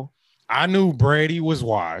Super Bowl. I knew Brady was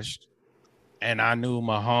washed, and I knew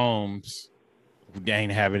Mahomes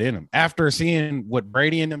ain't have it in him. After seeing what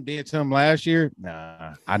Brady and them did to him last year,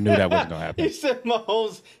 nah, I knew that wasn't gonna happen. He said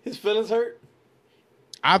Mahomes, his feelings hurt.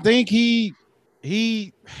 I think he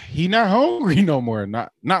not hungry no more.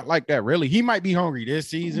 Not like that. Really, he might be hungry this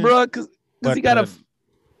season, Bro, because but, he got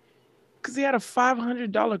because he had a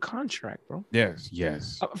 $500 contract, bro. yes.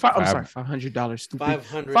 I'm sorry, $500. Stupid.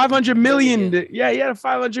 500 $500 million. Yeah, he had a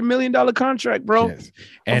 $500 million contract, bro. Yes.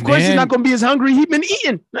 Of course, he's not gonna be as hungry. He's been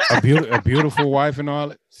eating. a beautiful wife and all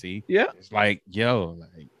that. See, Yeah, it's like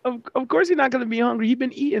of course he's not gonna be hungry. He's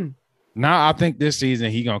been eating. now I think this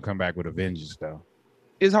season he gonna come back with a vengeance though.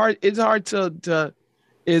 It's hard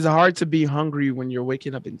to be hungry when you're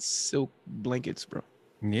waking up in silk blankets, bro.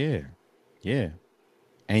 Yeah.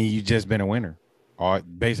 And you just been a winner,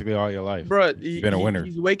 basically all your life. Bro, You've been a winner.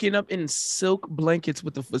 He's waking up in silk blankets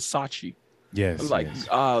with the Versace, Yes, like yes.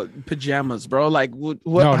 pajamas, bro. Like what?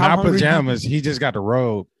 No, how not hungry- pajamas. He just got the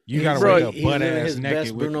robe. You gotta Bro, wake up he's butt living ass his naked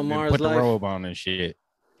best with Bruno and Mars put the life. robe on and shit.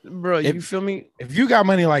 Bro, you feel me? If you got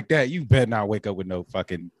money like that, you better not wake up with no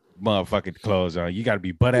fucking motherfucking clothes on. You gotta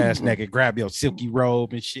be butt ass naked, grab your silky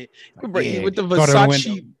robe and shit. Bro, Yeah, with the go to Versace.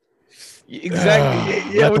 window.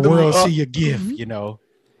 Exactly. Yeah, Let with the world uh, see your gift, mhm. you know.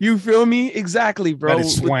 You feel me? Exactly, bro. Let it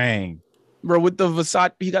With, swang. with the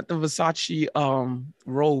Versace, he got the Versace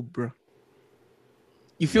robe, bro.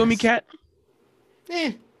 You feel me, Cat?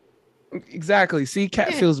 Eh. Exactly. See,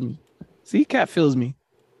 Cat feels me. See, Cat feels me.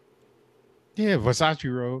 Yeah,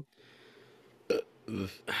 Versace robe.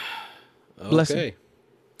 Bless Okay.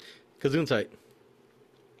 Kazoon tight.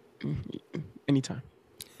 Anytime.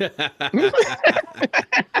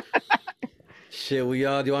 Shit, do you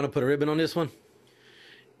want to put a ribbon on this one?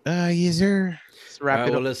 Yes, sir. Let's All wrap right,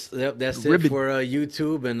 it well, up. that's Ribbon. it for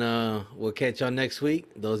YouTube, and we'll catch y'all next week.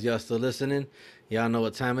 Those y'all still listening, y'all know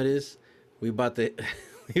what time it is. We about to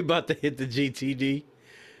we about to hit the GTD.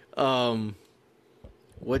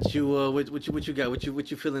 What you got?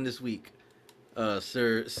 What you feeling this week,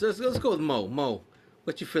 sir? So let's go with Mo. Mo,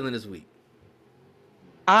 what you feeling this week?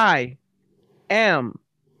 I am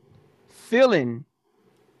feeling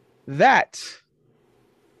that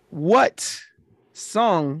what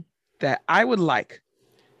song that I would like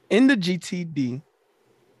in the GTD,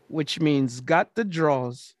 which means got the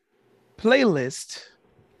draws playlist,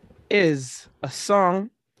 is a song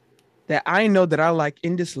that I know that I like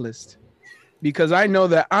in this list because I know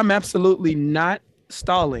that I'm absolutely not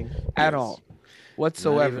stalling at all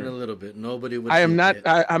whatsoever. Not even a little bit. Nobody would. I am think not.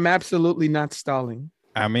 that. I'm absolutely not stalling.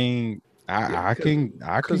 I mean, I can.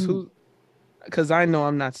 Because I know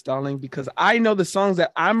I'm not stalling because I know the songs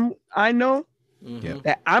that I know Mhm,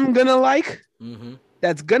 that I'm gonna like. mhm,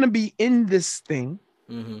 That's gonna be in this thing,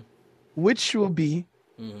 mhm, which will be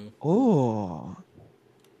mhm.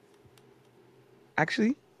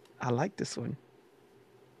 Actually, I like this one.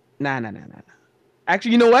 Nah.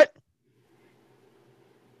 Actually, you know what?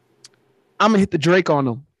 I'm gonna hit the Drake on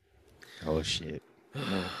them. Oh shit.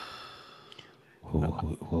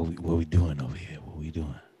 What we doing over here? What we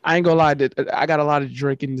doing? I ain't gonna lie, I got a lot of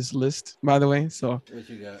Drake in this list, by the way. So What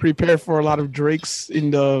you got? prepare for a lot of Drakes in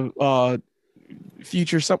the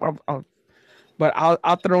future. But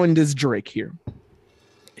I'll throw in this Drake here.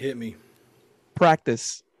 Hit me.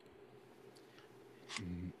 Practice.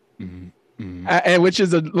 And which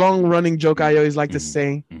is a long running joke I always like to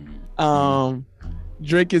say.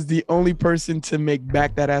 Drake is the only person to make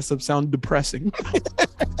Back That Ass Up sound depressing.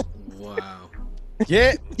 Wow.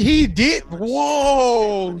 Yeah, he did.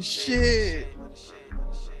 Whoa, shit.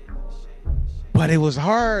 But it was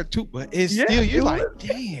hard too. But it's still, you're like,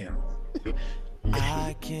 damn.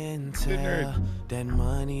 I can tell that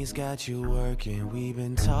money's got you working. We've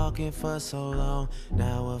been talking for so long.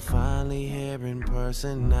 Now we're finally here in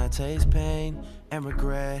person. I taste pain and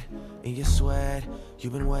regret in your sweat.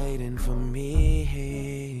 You've been waiting for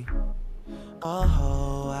me.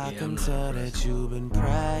 Oh, I can tell that you've been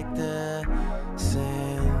practicing.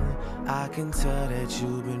 I can tell that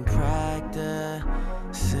you've been practicing.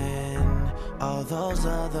 All those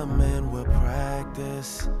other men will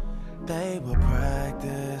practice. They will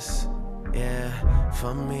practice, yeah,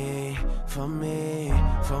 for me.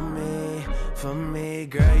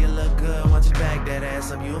 Girl, you look good, want you back that ass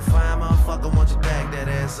up. You a fine motherfucker, want you back that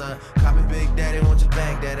ass up. Call me Big Daddy, want you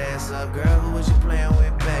back that ass up. Girl, who was you playing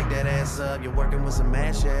with, back that ass up. You're working with some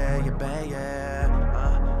mash, yeah, you bad, yeah.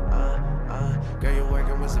 Girl, you're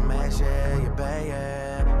working with some mash, yeah, you bad, yeah.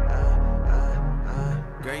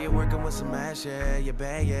 Girl, you're working with some ass, yeah, you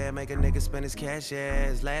bad, yeah. Make a nigga spend his cash, yeah.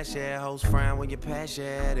 His last year, hoes frown when you pass,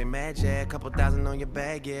 yeah. They mad, yeah. Couple thousand on your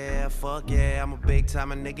bag, yeah. Fuck, yeah. I'm a big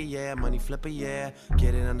time nigga, yeah. Money flipper, yeah.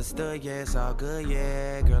 Get it understood, yeah. It's all good,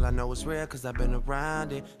 yeah. Girl, I know it's real, cause I've been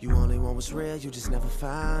around it. You only want what's real, you just never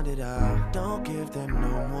found it out. Don't give them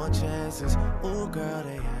no more chances. Ooh, girl,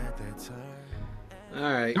 they had that turn. All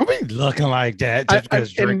right. Don't be looking like that just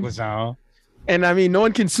because Drake was on. And I mean, no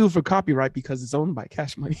one can sue for copyright because it's owned by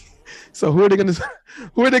Cash Money. So who are they gonna sue?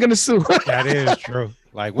 That is true.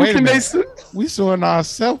 Like, Who wait a can they minute. sue? We suing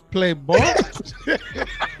ourselves, Playboy.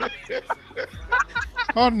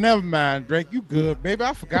 Oh, never mind, Drake. You good, baby.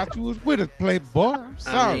 I forgot you was with us, Playboy. I'm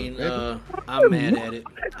sorry, I mean, baby. I'm mad at it.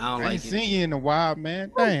 I don't I like ain't it. seen you in a while,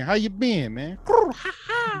 man. Dang, how you been, man?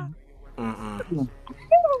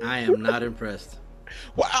 I am not impressed.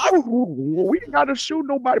 We ain't gotta sue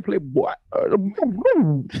nobody, Playboy.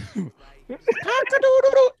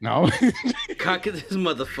 No. Cock of this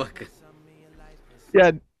motherfucker.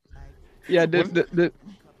 Yeah.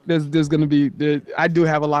 There's gonna be. I do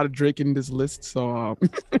have a lot of Drake in this list, so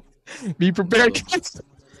be prepared.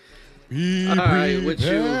 All right, what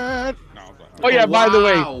you? Oh yeah, by the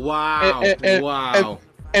way. Wow.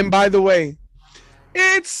 And by the way,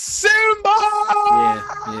 it's Simba.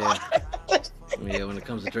 Yeah. When it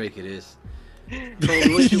comes to Drake, it is.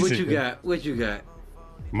 Toby, what you got? What you got?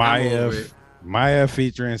 Maya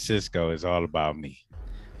featuring Cisco is all about me.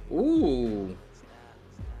 Ooh.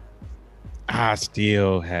 I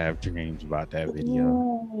still have dreams about that video.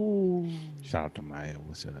 Ooh. Shout out to Maya.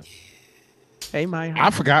 What's up? Hey, Maya. I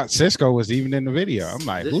forgot Cisco was even in the video. I'm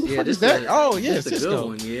like, who the fuck is that? Oh yeah, this is a Cisco. good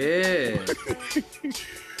one. Yeah.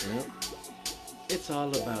 Yep. It's all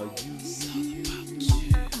about you.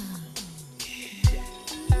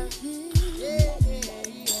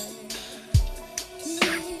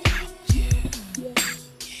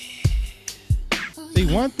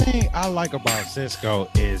 See, one thing I like about Cisco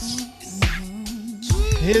is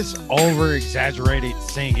his over exaggerated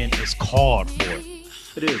singing is called for.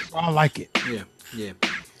 It is. I like it. Yeah.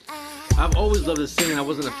 I've always loved his singing. I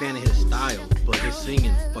wasn't a fan of his style, but his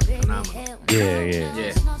singing fucking phenomenal.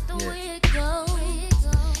 Yeah.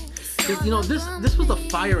 You know, this was a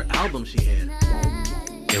fire album she had.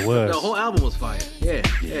 It was. The whole album was fire. Yeah.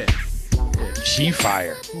 She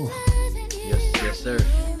fire. Yes, sir.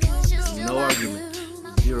 No argument.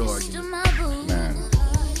 Zero argument. Man.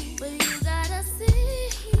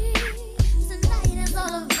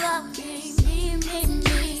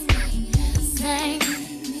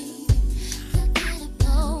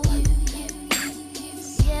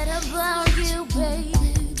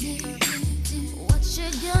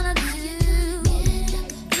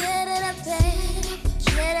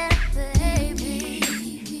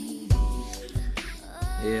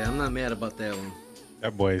 Yeah, I'm not mad about that one.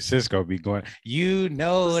 That boy Cisco be going, you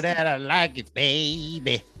know that I like it,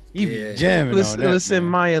 baby. He be jamming Listen, on that. listen,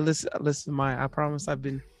 man. Maya. Listen, Maya. I promise I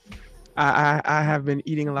have been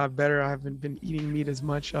eating a lot better. I haven't been eating meat as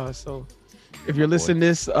much. So if you're listening to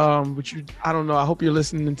this, but I don't know. I hope you're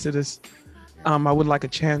listening to this. I would like a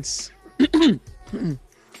chance.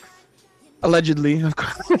 Allegedly.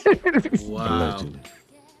 Wow. Allegedly.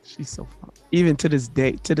 She's so fun. Even to this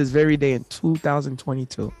day, to this very day in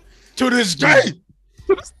 2022. To this day.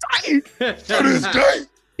 To this day.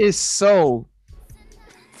 It's so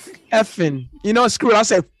effing. You know, screw it. I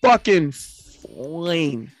said fucking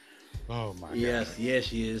flame. Oh my Yes, God. yes,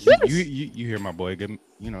 she is. You hear my boy, give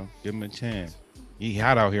him a chance. He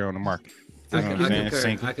hot out here on the market. You know what I'm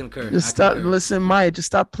saying? I concur. Just stop. Listen, Maya. Just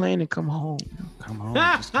stop playing and come home. Come home.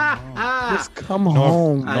 Just come home. Just come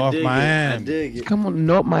home. North I Miami. dig it. Come on,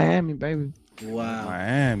 North Miami, baby. Wow.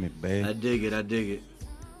 Miami, baby. I dig it.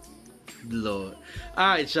 Lord. All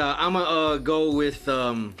right, y'all. I'm gonna go with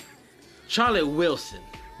Charlie Wilson.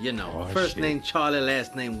 You know, first shit. name Charlie,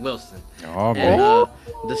 last name Wilson. Oh, And man.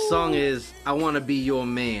 the song is "I Want to Be Your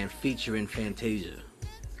Man" featuring Fantasia.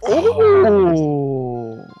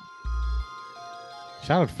 Oh.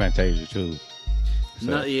 Shout out to Fantasia too. So,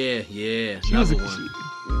 No, yeah. She was Number a, one.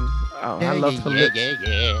 oh, I love her lips.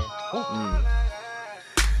 Mm.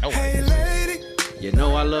 Hey lady, You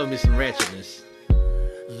know I love me some ratchetness.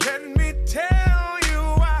 let me tell you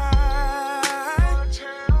why.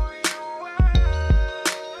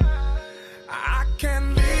 I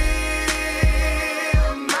can live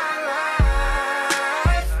my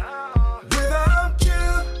life without you,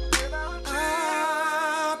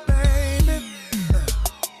 baby.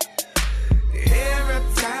 Every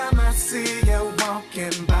time I see you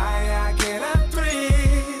walking by, I get a thrill.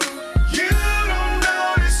 You don't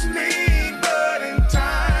notice me, but in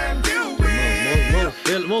time you will.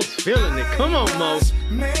 Mo's feeling it. Come on, Mo.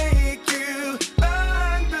 Make you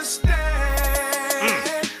understand.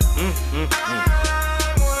 I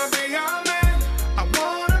wanna be your man. I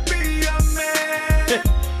wanna be your man.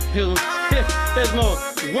 There's Mo.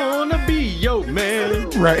 Wanna be your man.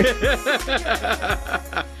 Right.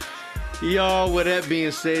 Y'all, with that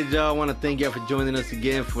being said, y'all, I want to thank y'all for joining us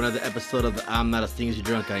again for another episode of the I'm Not as Stingy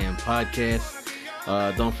Drunk I Am podcast.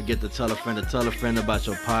 Don't forget to tell a friend about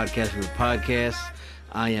your podcast, your podcast.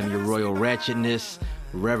 I am your royal ratchetness,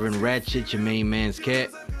 Reverend Ratchet, your main man's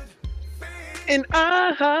cat. And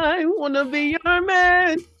I wanna be your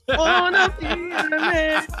man. Wanna be your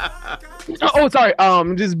man. Oh, sorry.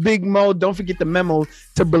 Just Big Mo. Don't forget the memo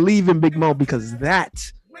to believe in Big Mo because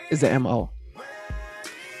that is the MO.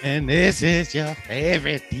 And this is your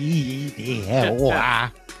favorite DD.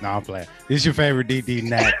 No, I'm playing. This is your favorite DD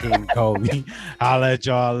Nat King Kobe. I'll let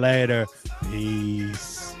y'all later.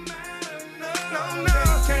 Peace. No,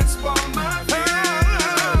 can't spoil my